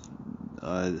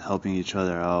helping each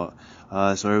other out.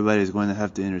 So everybody's going to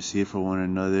have to intercede for one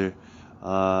another,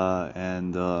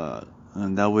 and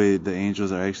that way the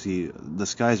angels are actually, the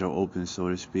skies are open, so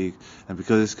to speak. And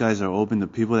because the skies are open, the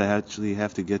people that actually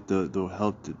have to get the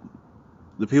help,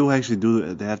 the people who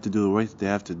actually they have to do the work that they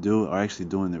have to do are actually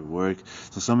doing their work.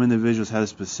 So some individuals have a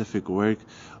specific work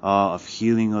of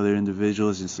healing other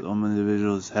individuals, and some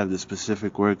individuals have the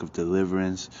specific work of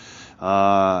deliverance,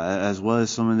 as well as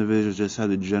some individuals just have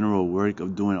the general work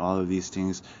of doing all of these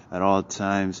things at all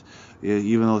times.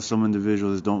 Even though some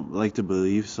individuals don't like to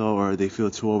believe so, or they feel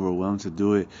too overwhelmed to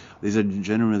do it, these are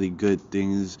generally good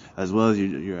things, as well as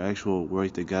your actual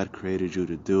work that God created you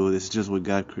to do. This is just what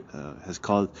God has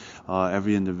called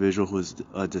every individual who is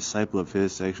a disciple of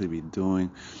His to actually be doing,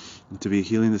 to be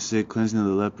healing the sick, cleansing the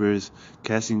lepers,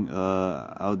 casting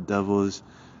out devils,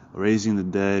 raising the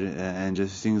dead, and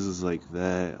just things like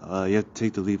that. You have to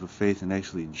take the leap of faith and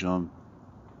actually jump.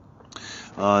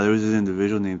 There was an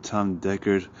individual named Tom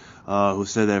Deckard who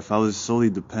said that if I was solely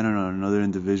dependent on another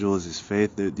individual's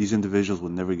faith, these individuals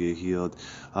would never get healed.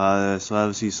 So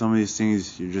obviously some of these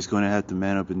things you're just going to have to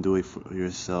man up and do it for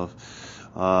yourself.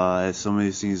 As some of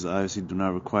these things obviously do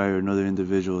not require another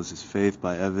individual's faith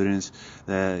by evidence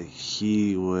that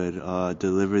he would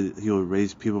he would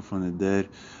raise people from the dead,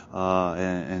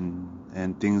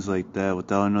 and things like that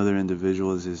without another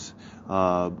individual's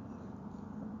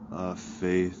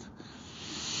faith.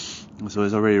 So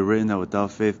it's already written that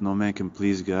without faith no man can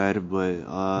please God,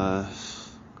 but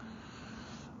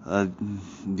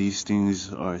these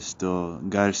things are still,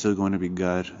 God is still going to be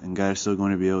God, and God is still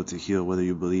going to be able to heal whether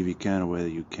you believe He can or whether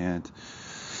you can't.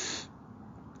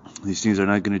 These things are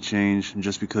not going to change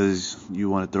just because you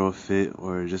want to throw a fit,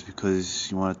 or just because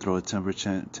you want to throw a temper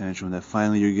tantrum, that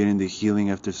finally you're getting the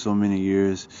healing after so many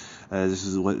years. This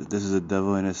is a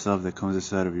devil in itself that comes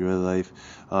inside of your life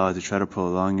to try to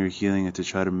prolong your healing and to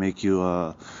try to make you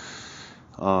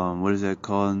what is that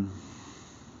called?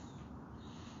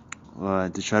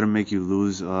 To try to make you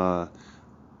lose your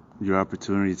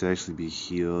opportunity to actually be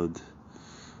healed.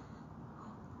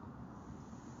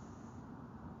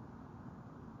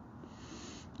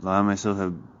 I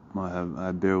myself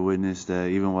I bear witness that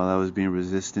even while I was being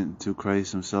resistant to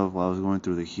Christ Himself, while I was going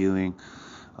through the healing,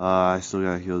 I still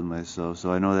got healed myself.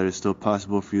 So I know that it's still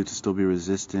possible for you to still be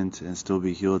resistant and still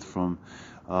be healed from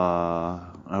so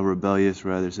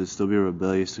still be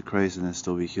rebellious to Christ and then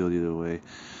still be healed either way.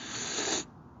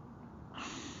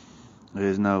 It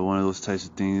is not one of those types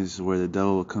of things where the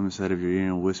devil will come inside of your ear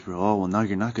and whisper, oh, well, now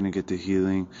you're not going to get the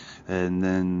healing, and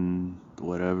then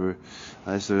whatever.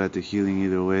 I still got the healing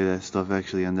either way. That stuff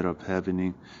actually ended up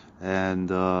happening. And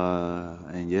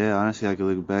yeah, honestly, I could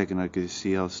look back and I could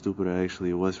see how stupid I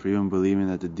actually was for even believing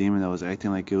that the demon that was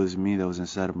acting like it was me, that was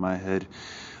inside of my head,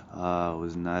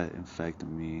 was not in fact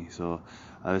me. So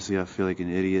obviously I feel like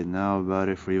an idiot now about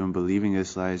it, for even believing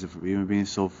his lies, for even being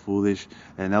so foolish.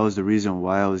 And that was the reason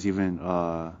why I was even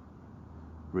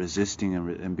resisting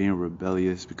and being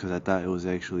rebellious, because I thought it was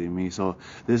actually me. So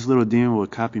this little demon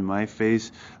would copy my face,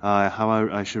 how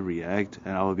I should react,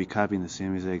 and I would be copying the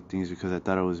same exact things because I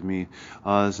thought it was me.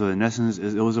 So in essence,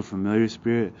 it was a familiar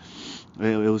spirit.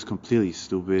 It was completely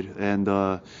stupid, and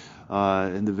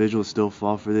individuals still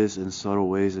fall for this in subtle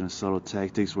ways and in subtle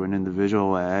tactics, where an individual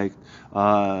will act,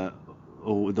 they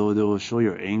will show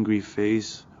your angry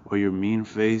face or your mean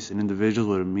face, and individuals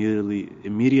would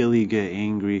immediately get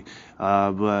angry,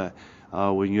 but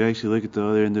when you actually look at the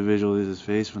other individual's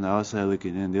face from the outside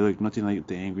looking in, they look nothing like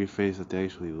the angry face that they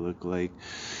actually look like.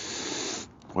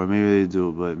 Or maybe they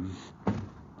do, but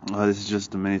this is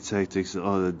just the many tactics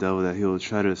of the devil, that he will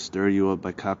try to stir you up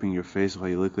by copying your face, what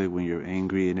you look like when you're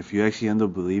angry. And if you actually end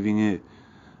up believing it,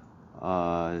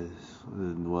 well,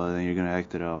 then you're going to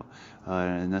act it out.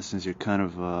 In essence, you're kind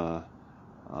of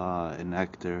an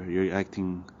actor. You're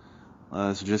acting.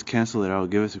 So just cancel it out.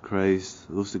 Give it to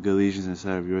Christ. Loose the good legions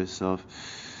inside of yourself.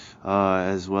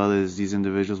 As well as these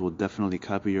individuals will definitely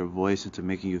copy your voice into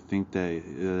making you think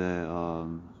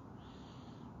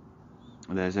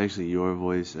that's actually your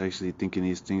voice, actually thinking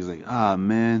these things like,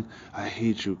 man, I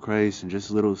hate you, Christ, and just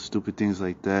little stupid things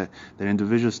like that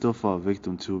individuals still fall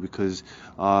victim to, because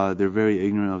they're very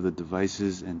ignorant of the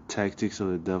devices and tactics of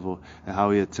the devil and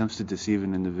how he attempts to deceive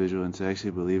an individual into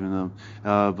actually believing them.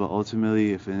 But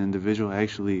ultimately, if an individual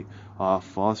actually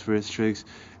falls for his tricks,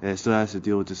 it still has to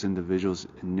deal with this individual's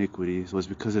iniquity. So it's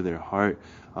because of their heart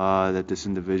that this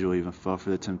individual even fell for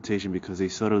the temptation, because they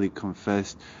subtly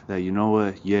confessed that, you know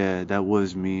what, yeah, that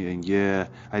was me, and yeah,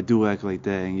 I do act like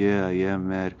that, and yeah, I am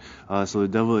mad. So the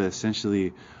devil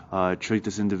essentially tricked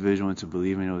this individual into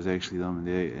believing it was actually them,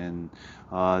 and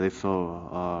they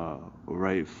fell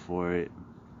right for it.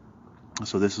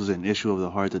 So this was an issue of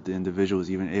the heart, that the individual was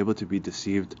even able to be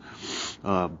deceived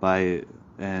by it,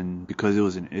 and because it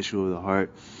was an issue of the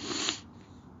heart,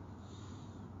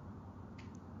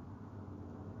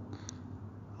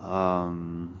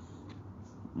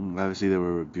 obviously they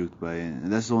were rebuked by it,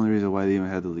 and that's the only reason why they even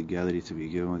had the legality to be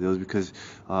given with it, was because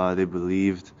they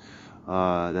believed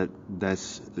that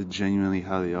that's genuinely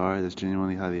how they are, that's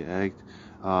genuinely how they act,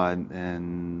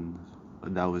 and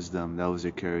that was them, that was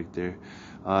their character.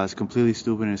 It's completely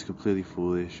stupid and it's completely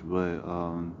foolish, but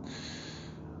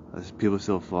people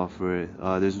still fall for it.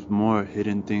 There's more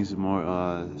hidden things,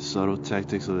 more subtle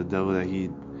tactics of the devil, that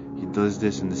he does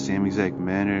this in the same exact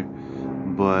manner,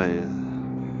 but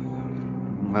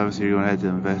obviously you're gonna have to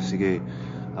investigate,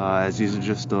 as these are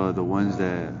just the ones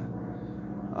that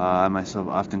I myself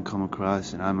often come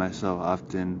across, and I myself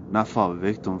often not fall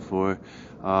victim for.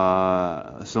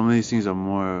 Some of these things are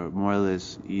more or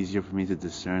less easier for me to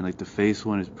discern. Like the face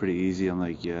one is pretty easy. I'm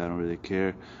like, yeah, I don't really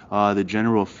care. The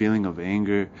general feeling of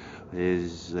anger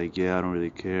is like, yeah, I don't really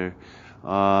care.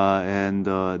 And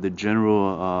the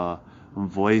general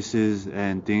voices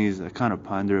and things, I kind of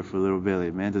ponder it for a little bit.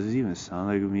 Like, man, does this even sound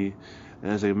like me?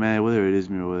 And it's like, man, whether it is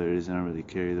me or whether it isn't, I don't really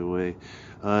care either way.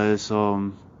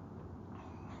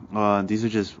 These are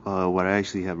just what I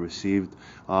actually have received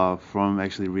from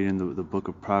actually reading the book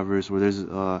of Proverbs, where there's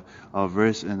a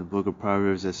verse in the book of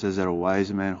Proverbs that says that a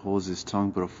wise man holds his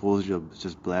tongue, but a fool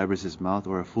just blabbers his mouth,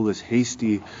 or a fool is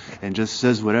hasty and just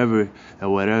says whatever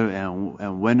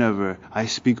and whenever I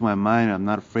speak my mind, I'm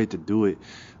not afraid to do it.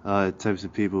 Types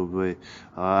of people, but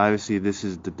obviously this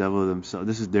is the devil themselves.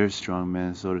 This is their strong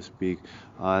man, so to speak,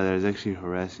 that is actually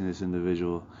harassing this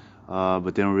individual.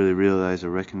 But they don't really realize or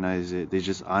recognize it. They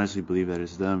just honestly believe that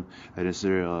it's them, and it's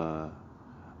their.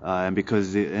 And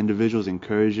because the individuals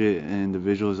encourage it, and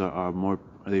individuals are more,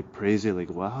 they praise it,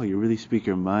 like, wow, you really speak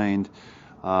your mind.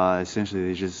 Essentially,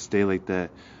 they just stay like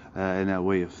that, in that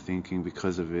way of thinking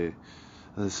because of it.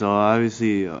 So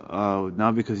obviously,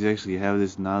 not because you actually have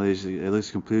this knowledge, it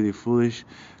looks completely foolish,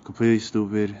 completely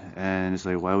stupid, and it's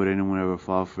like, why would anyone ever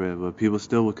fall for it? But people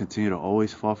still will continue to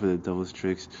always fall for the devil's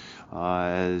tricks,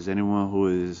 as anyone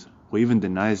who even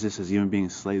denies this as even being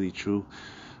slightly true,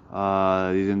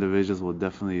 these individuals will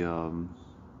definitely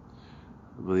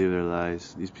believe their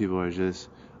lies. These people are just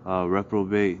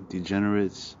reprobate,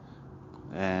 degenerates,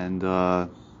 and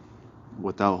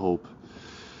without hope.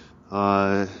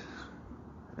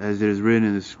 As it is written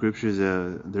in the scriptures,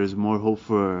 there's more hope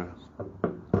for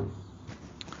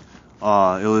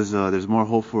there's more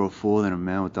hope for a fool than a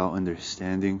man without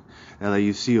understanding. And like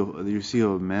you see a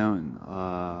man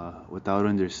without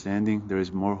understanding, there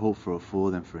is more hope for a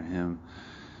fool than for him.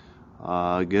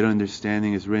 Get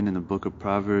understanding is written in the book of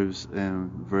Proverbs in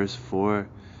verse 4.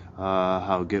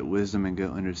 How get wisdom and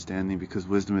get understanding, because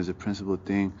wisdom is a principal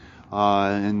thing.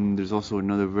 And there's also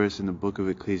another verse in the book of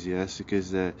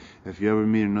Ecclesiasticus that if you ever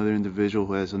meet another individual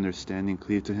who has understanding,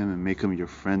 cleave to him and make him your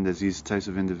friend, as these types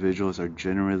of individuals are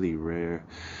generally rare.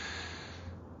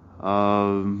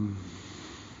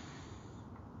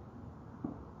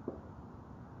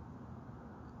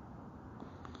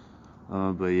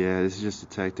 But yeah, this is just the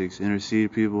tactics.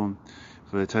 Intercede, people,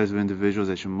 for the types of individuals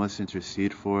that you must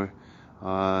intercede for.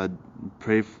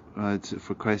 Pray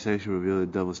for Christ to actually reveal the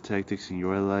devil's tactics in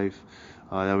your life.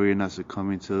 That way you're not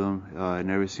succumbing to them in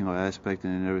every single aspect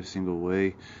and in every single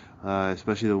way.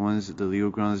 Especially the legal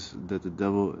grounds that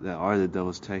are the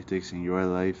devil's tactics in your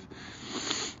life.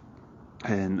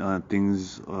 And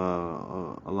things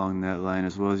along that line,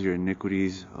 as well as your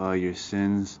iniquities, your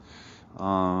sins,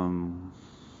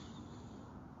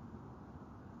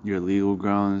 your legal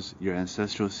grounds, your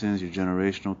ancestral sins, your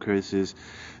generational curses,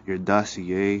 your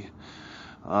dossier,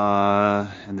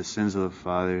 and the sins of the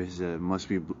fathers that must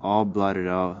be all blotted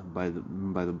out by the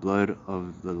blood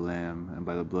of the Lamb and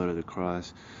by the blood of the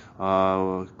cross.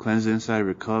 Cleanse the inside of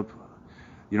your cup.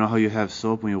 You know how you have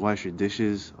soap when you wash your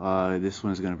dishes? This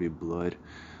one's going to be blood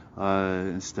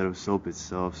instead of soap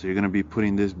itself. So you're going to be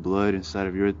putting this blood inside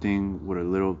of your thing with a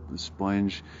little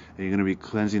sponge, and you're going to be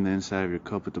cleansing the inside of your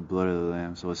cup with the blood of the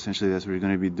Lamb. So essentially that's what you're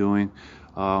going to be doing.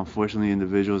 Unfortunately,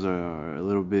 individuals are a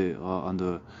little bit on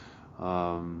the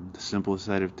simple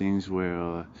side of things,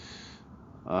 where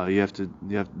they have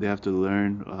to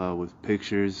learn with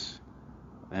pictures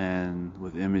and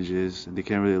with images. They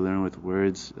can't really learn with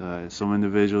words. Some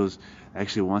individuals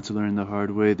actually want to learn the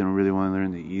hard way. They don't really want to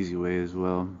learn the easy way as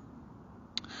well.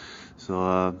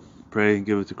 So pray,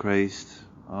 give it to Christ.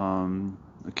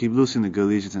 Keep loosing the good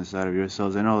legions inside of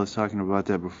yourselves. I know I was talking about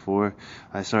that before.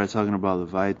 I started talking about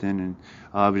Leviathan,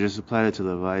 and we just applied it to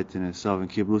Leviathan itself. And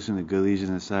keep loosing the good legions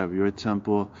inside of your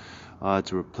temple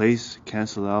to replace,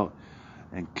 cancel out,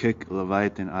 and kick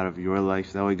Leviathan out of your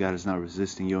life. That way God is not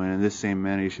resisting you. And in this same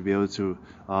manner, you should be able to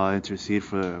intercede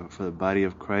for the body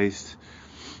of Christ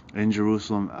in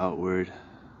Jerusalem outward,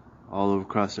 all over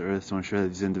across the earth, to ensure that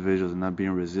these individuals are not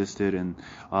being resisted, and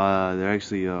they're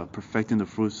actually perfecting the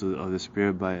fruits of the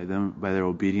Spirit by their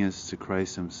obedience to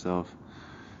Christ Himself.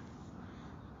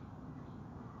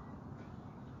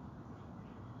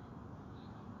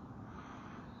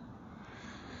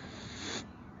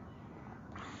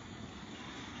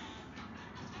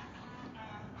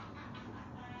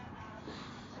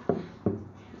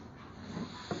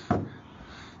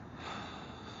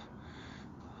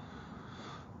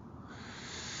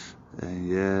 And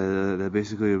yeah, that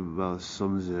basically about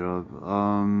sums it up.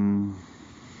 Well,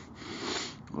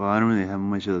 I don't really have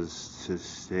much else to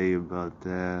say about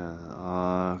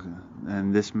that.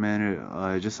 In this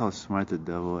manner, just how smart the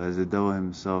devil is. The devil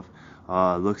himself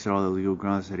looks at all the legal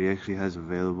grounds that he actually has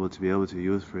available to be able to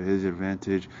use for his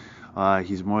advantage.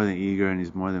 He's more than eager and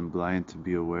he's more than blind to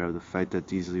be aware of the fact that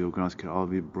these legal grounds can all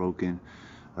be broken.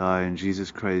 In Jesus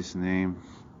Christ's name,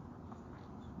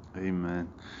 amen.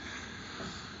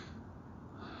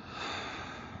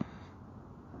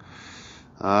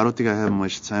 I don't think I have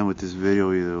much time with this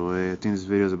video either way. I think this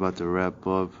video is about to wrap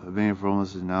up. I've been here for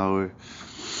almost an hour.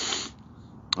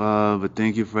 But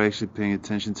thank you for actually paying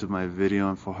attention to my video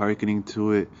and for hearkening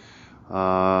to it.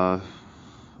 What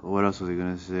else was I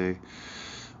going to say?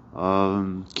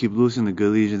 Keep loosing the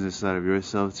good legions inside of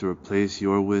yourself to replace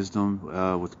your wisdom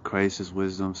with Christ's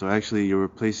wisdom. So actually you're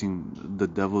replacing the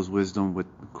devil's wisdom with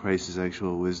Christ's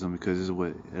actual wisdom, because this is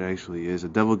what it actually is. The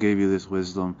devil gave you this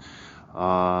wisdom,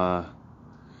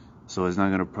 so it's not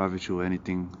going to profit you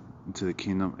anything in the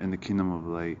kingdom of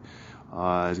light.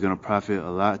 It's going to profit a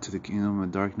lot to the kingdom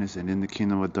of darkness and in the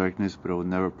kingdom of darkness, but it will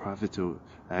never profit to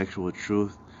actual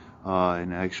truth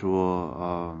and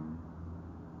actual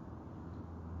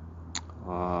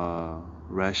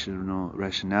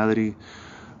rationality,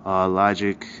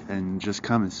 logic, and just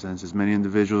common sense. As many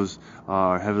individuals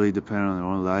are heavily dependent on their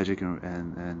own logic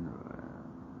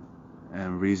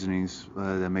and reasonings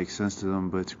that make sense to them,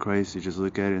 but to Christ, they just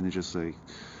look at it and they're just like,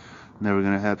 never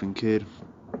gonna happen, kid.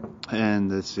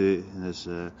 And that's it. And that's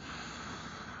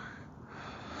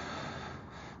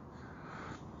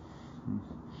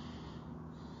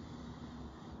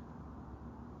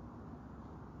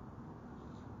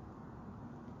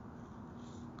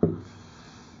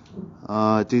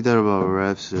I think that about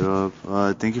wraps it up.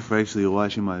 Thank you for actually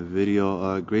watching my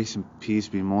video. Grace and peace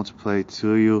be multiplied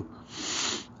to you,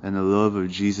 and the love of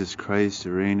Jesus Christ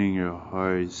to reign in your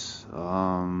hearts.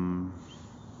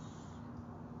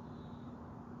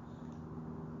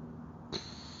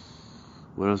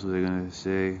 What else was I gonna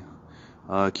say?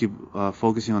 Keep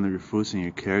focusing on the fruits in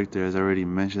your character. As I already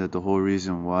mentioned, that the whole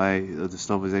reason why the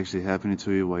stuff is actually happening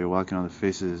to you while you're walking on the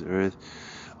face of this earth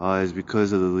is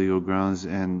because of the legal grounds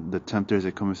and the tempters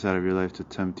that come inside of your life to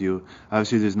tempt you.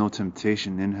 Obviously, there's no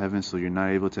temptation in heaven, so you're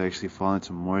not able to actually fall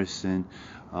into more sin.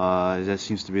 That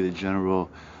seems to be the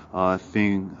general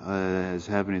thing that is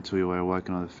happening to you while you're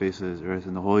walking on the face of this earth.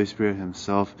 And the Holy Spirit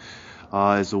Himself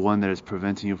is the one that is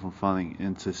preventing you from falling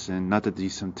into sin. Not that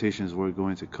these temptations were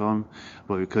going to come,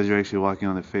 but because you're actually walking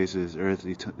on the face of this earth,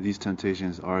 these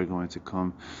temptations are going to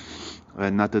come.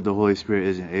 And not that the Holy Spirit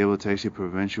isn't able to actually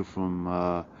prevent you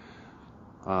from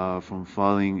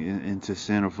falling into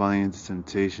sin or falling into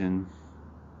temptation,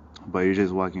 but you're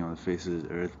just walking on the face of this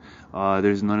earth.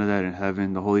 There's none of that in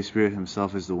heaven. The Holy Spirit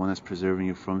Himself is the one that's preserving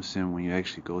you from sin when you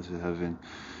actually go to heaven.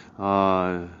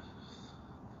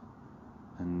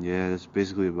 And yeah, that's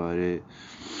basically about it.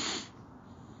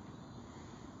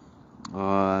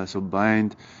 So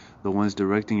bind the ones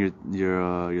directing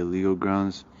your legal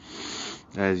grounds,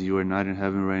 as you are not in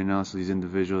heaven right now. So these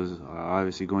individuals are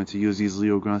obviously going to use these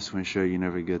legal grounds to ensure you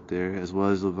never get there, as well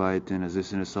as Leviathan, as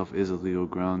this in itself is a legal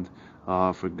ground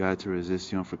for God to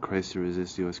resist you and for Christ to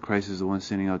resist you, as Christ is the one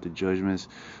sending out the judgments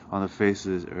on the face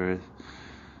of this earth.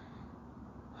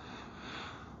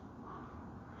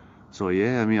 So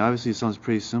yeah, I mean, obviously it sounds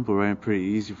pretty simple, right, and pretty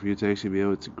easy for you to actually be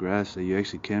able to grasp that you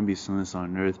actually can be sinless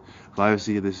on earth. But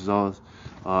obviously this is all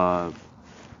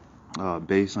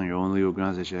based on your own legal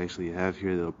grounds that you actually have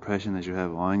here, the oppression that you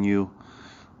have on you,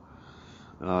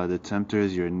 the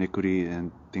tempters, your iniquity,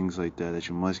 and things like that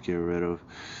you must get rid of.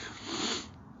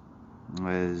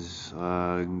 As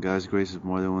God's grace is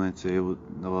more than willing to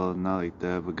well, not like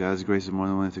that, but God's grace is more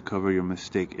than willing to cover your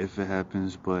mistake if it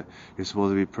happens, but you're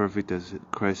supposed to be perfect as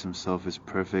Christ himself is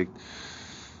perfect.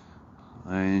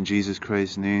 In Jesus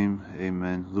Christ's name,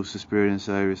 amen. Loose the spirit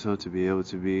inside of yourself to be able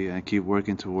to be, and keep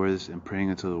working towards and praying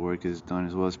until the work is done,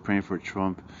 as well as praying for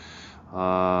Trump.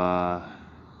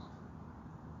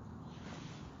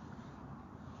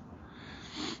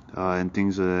 And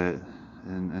things of that,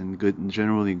 and good,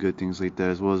 generally good things like that,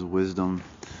 as well as wisdom,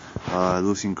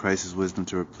 loosing Christ's wisdom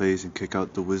to replace and kick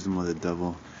out the wisdom of the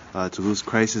devil, to lose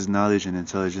Christ's knowledge and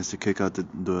intelligence to kick out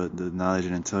the knowledge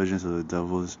and intelligence of the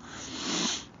devils,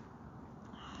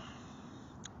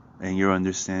 and your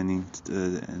understanding,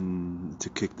 and to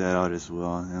kick that out as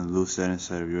well, and loose that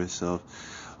inside of yourself.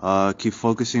 Keep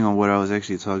focusing on what I was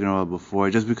actually talking about before.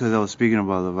 Just because I was speaking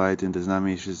about Leviathan does not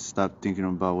mean you should stop thinking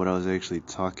about what I was actually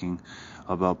talking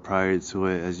about prior to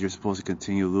it, as you're supposed to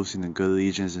continue loosing the good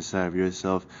legions inside of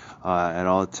yourself at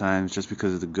all times, just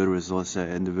because of the good results that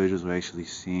individuals were actually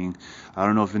seeing. I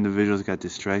don't know if individuals got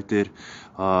distracted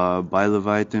by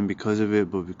Leviathan because of it,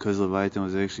 but because Leviathan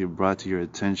was actually brought to your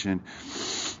attention,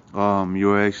 you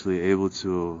were actually able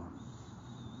to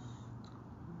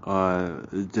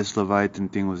this Leviathan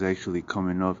thing was actually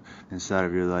coming up inside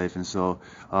of your life. And so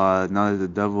now that the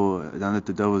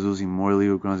devil is losing more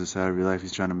legal grounds inside of your life,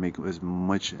 he's trying to make as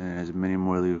much and as many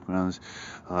more legal grounds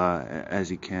as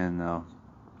he can now,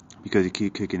 because you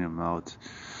keep kicking him out.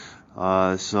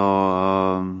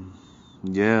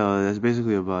 Yeah, that's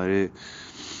basically about it.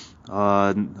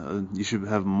 You should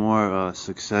have more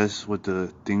success with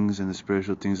the things and the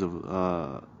spiritual things of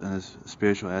and the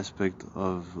spiritual aspect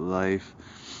of life,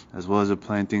 as well as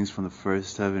applying things from the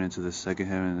first heaven into the second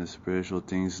heaven and the spiritual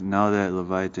things. Now that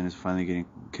Leviathan is finally getting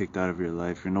kicked out of your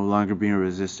life, you're no longer being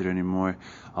resisted anymore.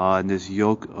 And this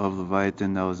yoke of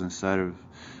Leviathan that was inside of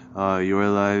your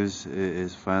lives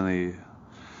is finally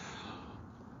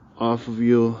off of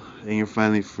you, and you're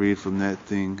finally freed from that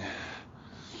thing.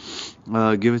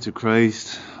 Give it to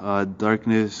Christ.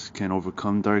 Darkness can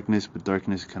overcome darkness, but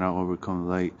darkness cannot overcome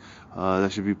light.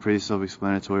 That should be pretty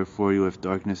self-explanatory for you. If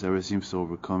darkness ever seems to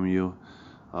overcome you,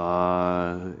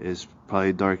 it's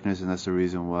probably darkness, and that's the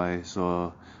reason why.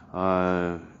 So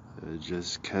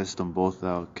just cast them both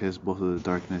out. Cast both of the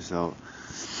darkness out,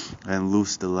 and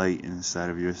loose the light inside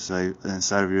of your sight,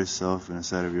 inside of yourself, and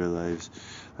inside of your lives,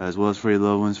 as well as for your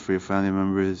loved ones, for your family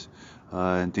members,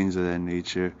 and things of that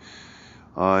nature.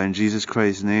 In Jesus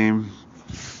Christ's name,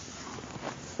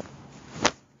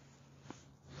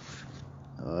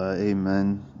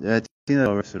 amen. Yeah, I think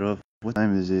that'll wrap it up. What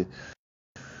time is it?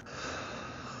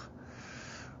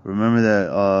 Remember that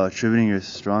attributing your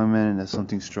strong man as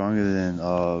something stronger than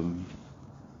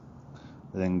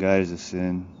God is a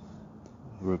sin.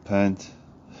 Repent.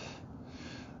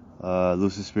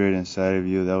 Loose the spirit inside of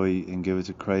you, that way, and give it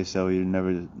to Christ. That way you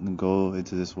never go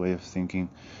into this way of thinking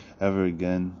ever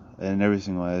again, in every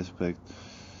single aspect.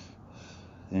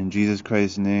 In Jesus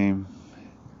Christ's name,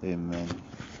 amen.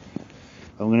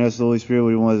 I'm going to ask the Holy Spirit what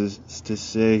he wants to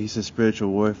say. He says spiritual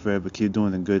warfare, but keep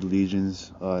doing the good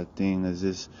legions thing, as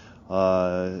this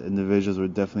individuals were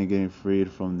definitely getting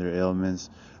freed from their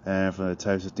ailments and from the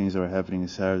types of things that were happening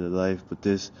inside of their life. But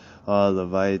this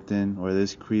Leviathan, or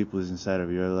this creep, was inside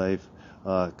of your life,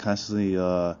 constantly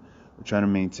trying to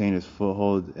maintain his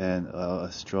foothold and a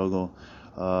struggle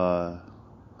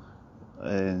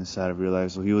inside of your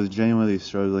life. So he was genuinely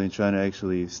struggling, trying to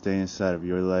actually stay inside of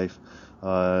your life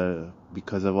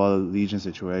because of all the legions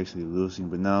that you were actually losing.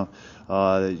 But now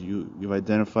that you've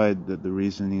identified the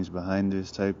reasonings behind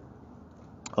this type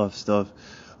of stuff,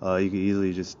 you can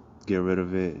easily just get rid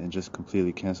of it and just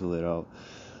completely cancel it out.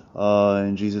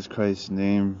 In Jesus Christ's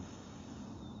name,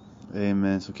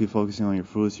 amen. So keep focusing on your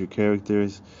fruits, your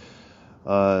characters,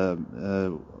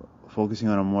 focusing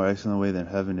on a more excellent way than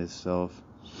heaven itself.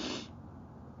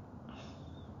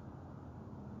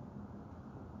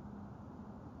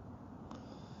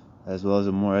 As well as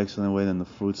a more excellent way than the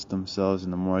fruits themselves,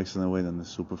 and a more excellent way than the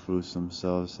super fruits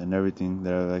themselves, and everything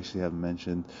that I actually have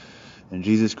mentioned. In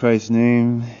Jesus Christ's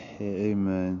name,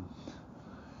 amen.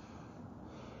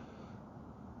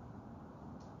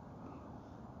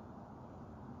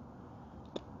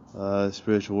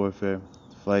 Spiritual warfare.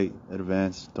 Fight,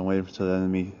 advance. Don't wait until the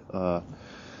enemy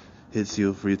hits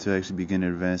you for you to actually begin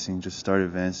advancing. Just start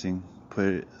advancing. Get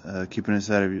it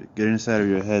inside of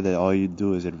your head that all you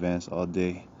do is advance all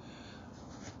day.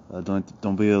 Don't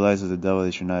believe the lies of the devil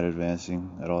that you're not advancing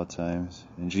at all times.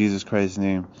 In Jesus Christ's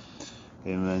name,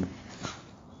 amen.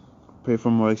 Pray for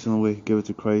a more excellent way. Give it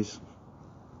to Christ.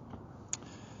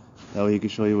 That way he can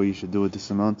show you what you should do with this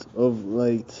amount of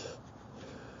light.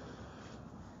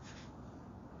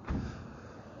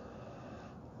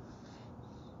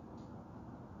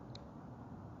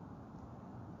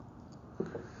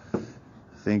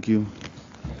 Thank you.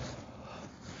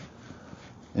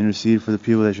 Intercede for the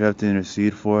people that you have to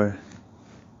intercede for.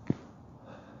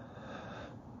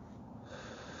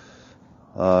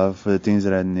 For the things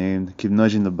that I named. Keep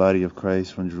nudging the body of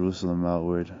Christ from Jerusalem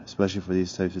outward, especially for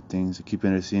these types of things. Keep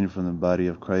interceding from the body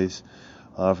of Christ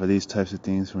for these types of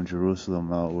things from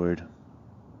Jerusalem outward.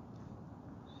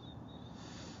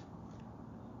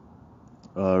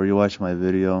 Rewatch my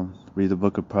video. Read the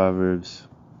book of Proverbs.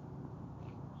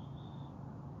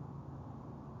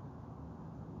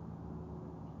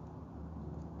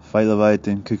 Fight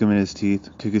Leviathan. Kick him in his teeth.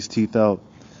 Kick his teeth out.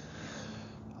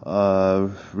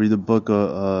 Read the book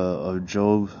of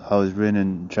Job, how it's written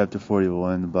in chapter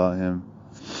 41 about him.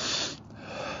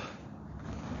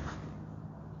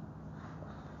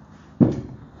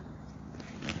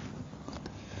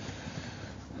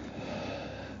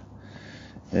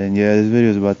 And yeah, this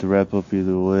video is about to wrap up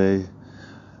either way.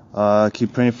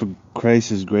 Keep praying for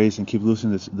Christ's grace and keep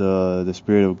loosening the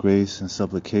spirit of grace and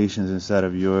supplications inside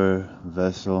of your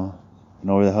vessel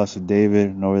and over the house of David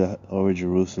and over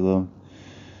Jerusalem.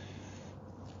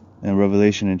 And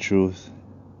revelation and truth.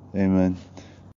 Amen.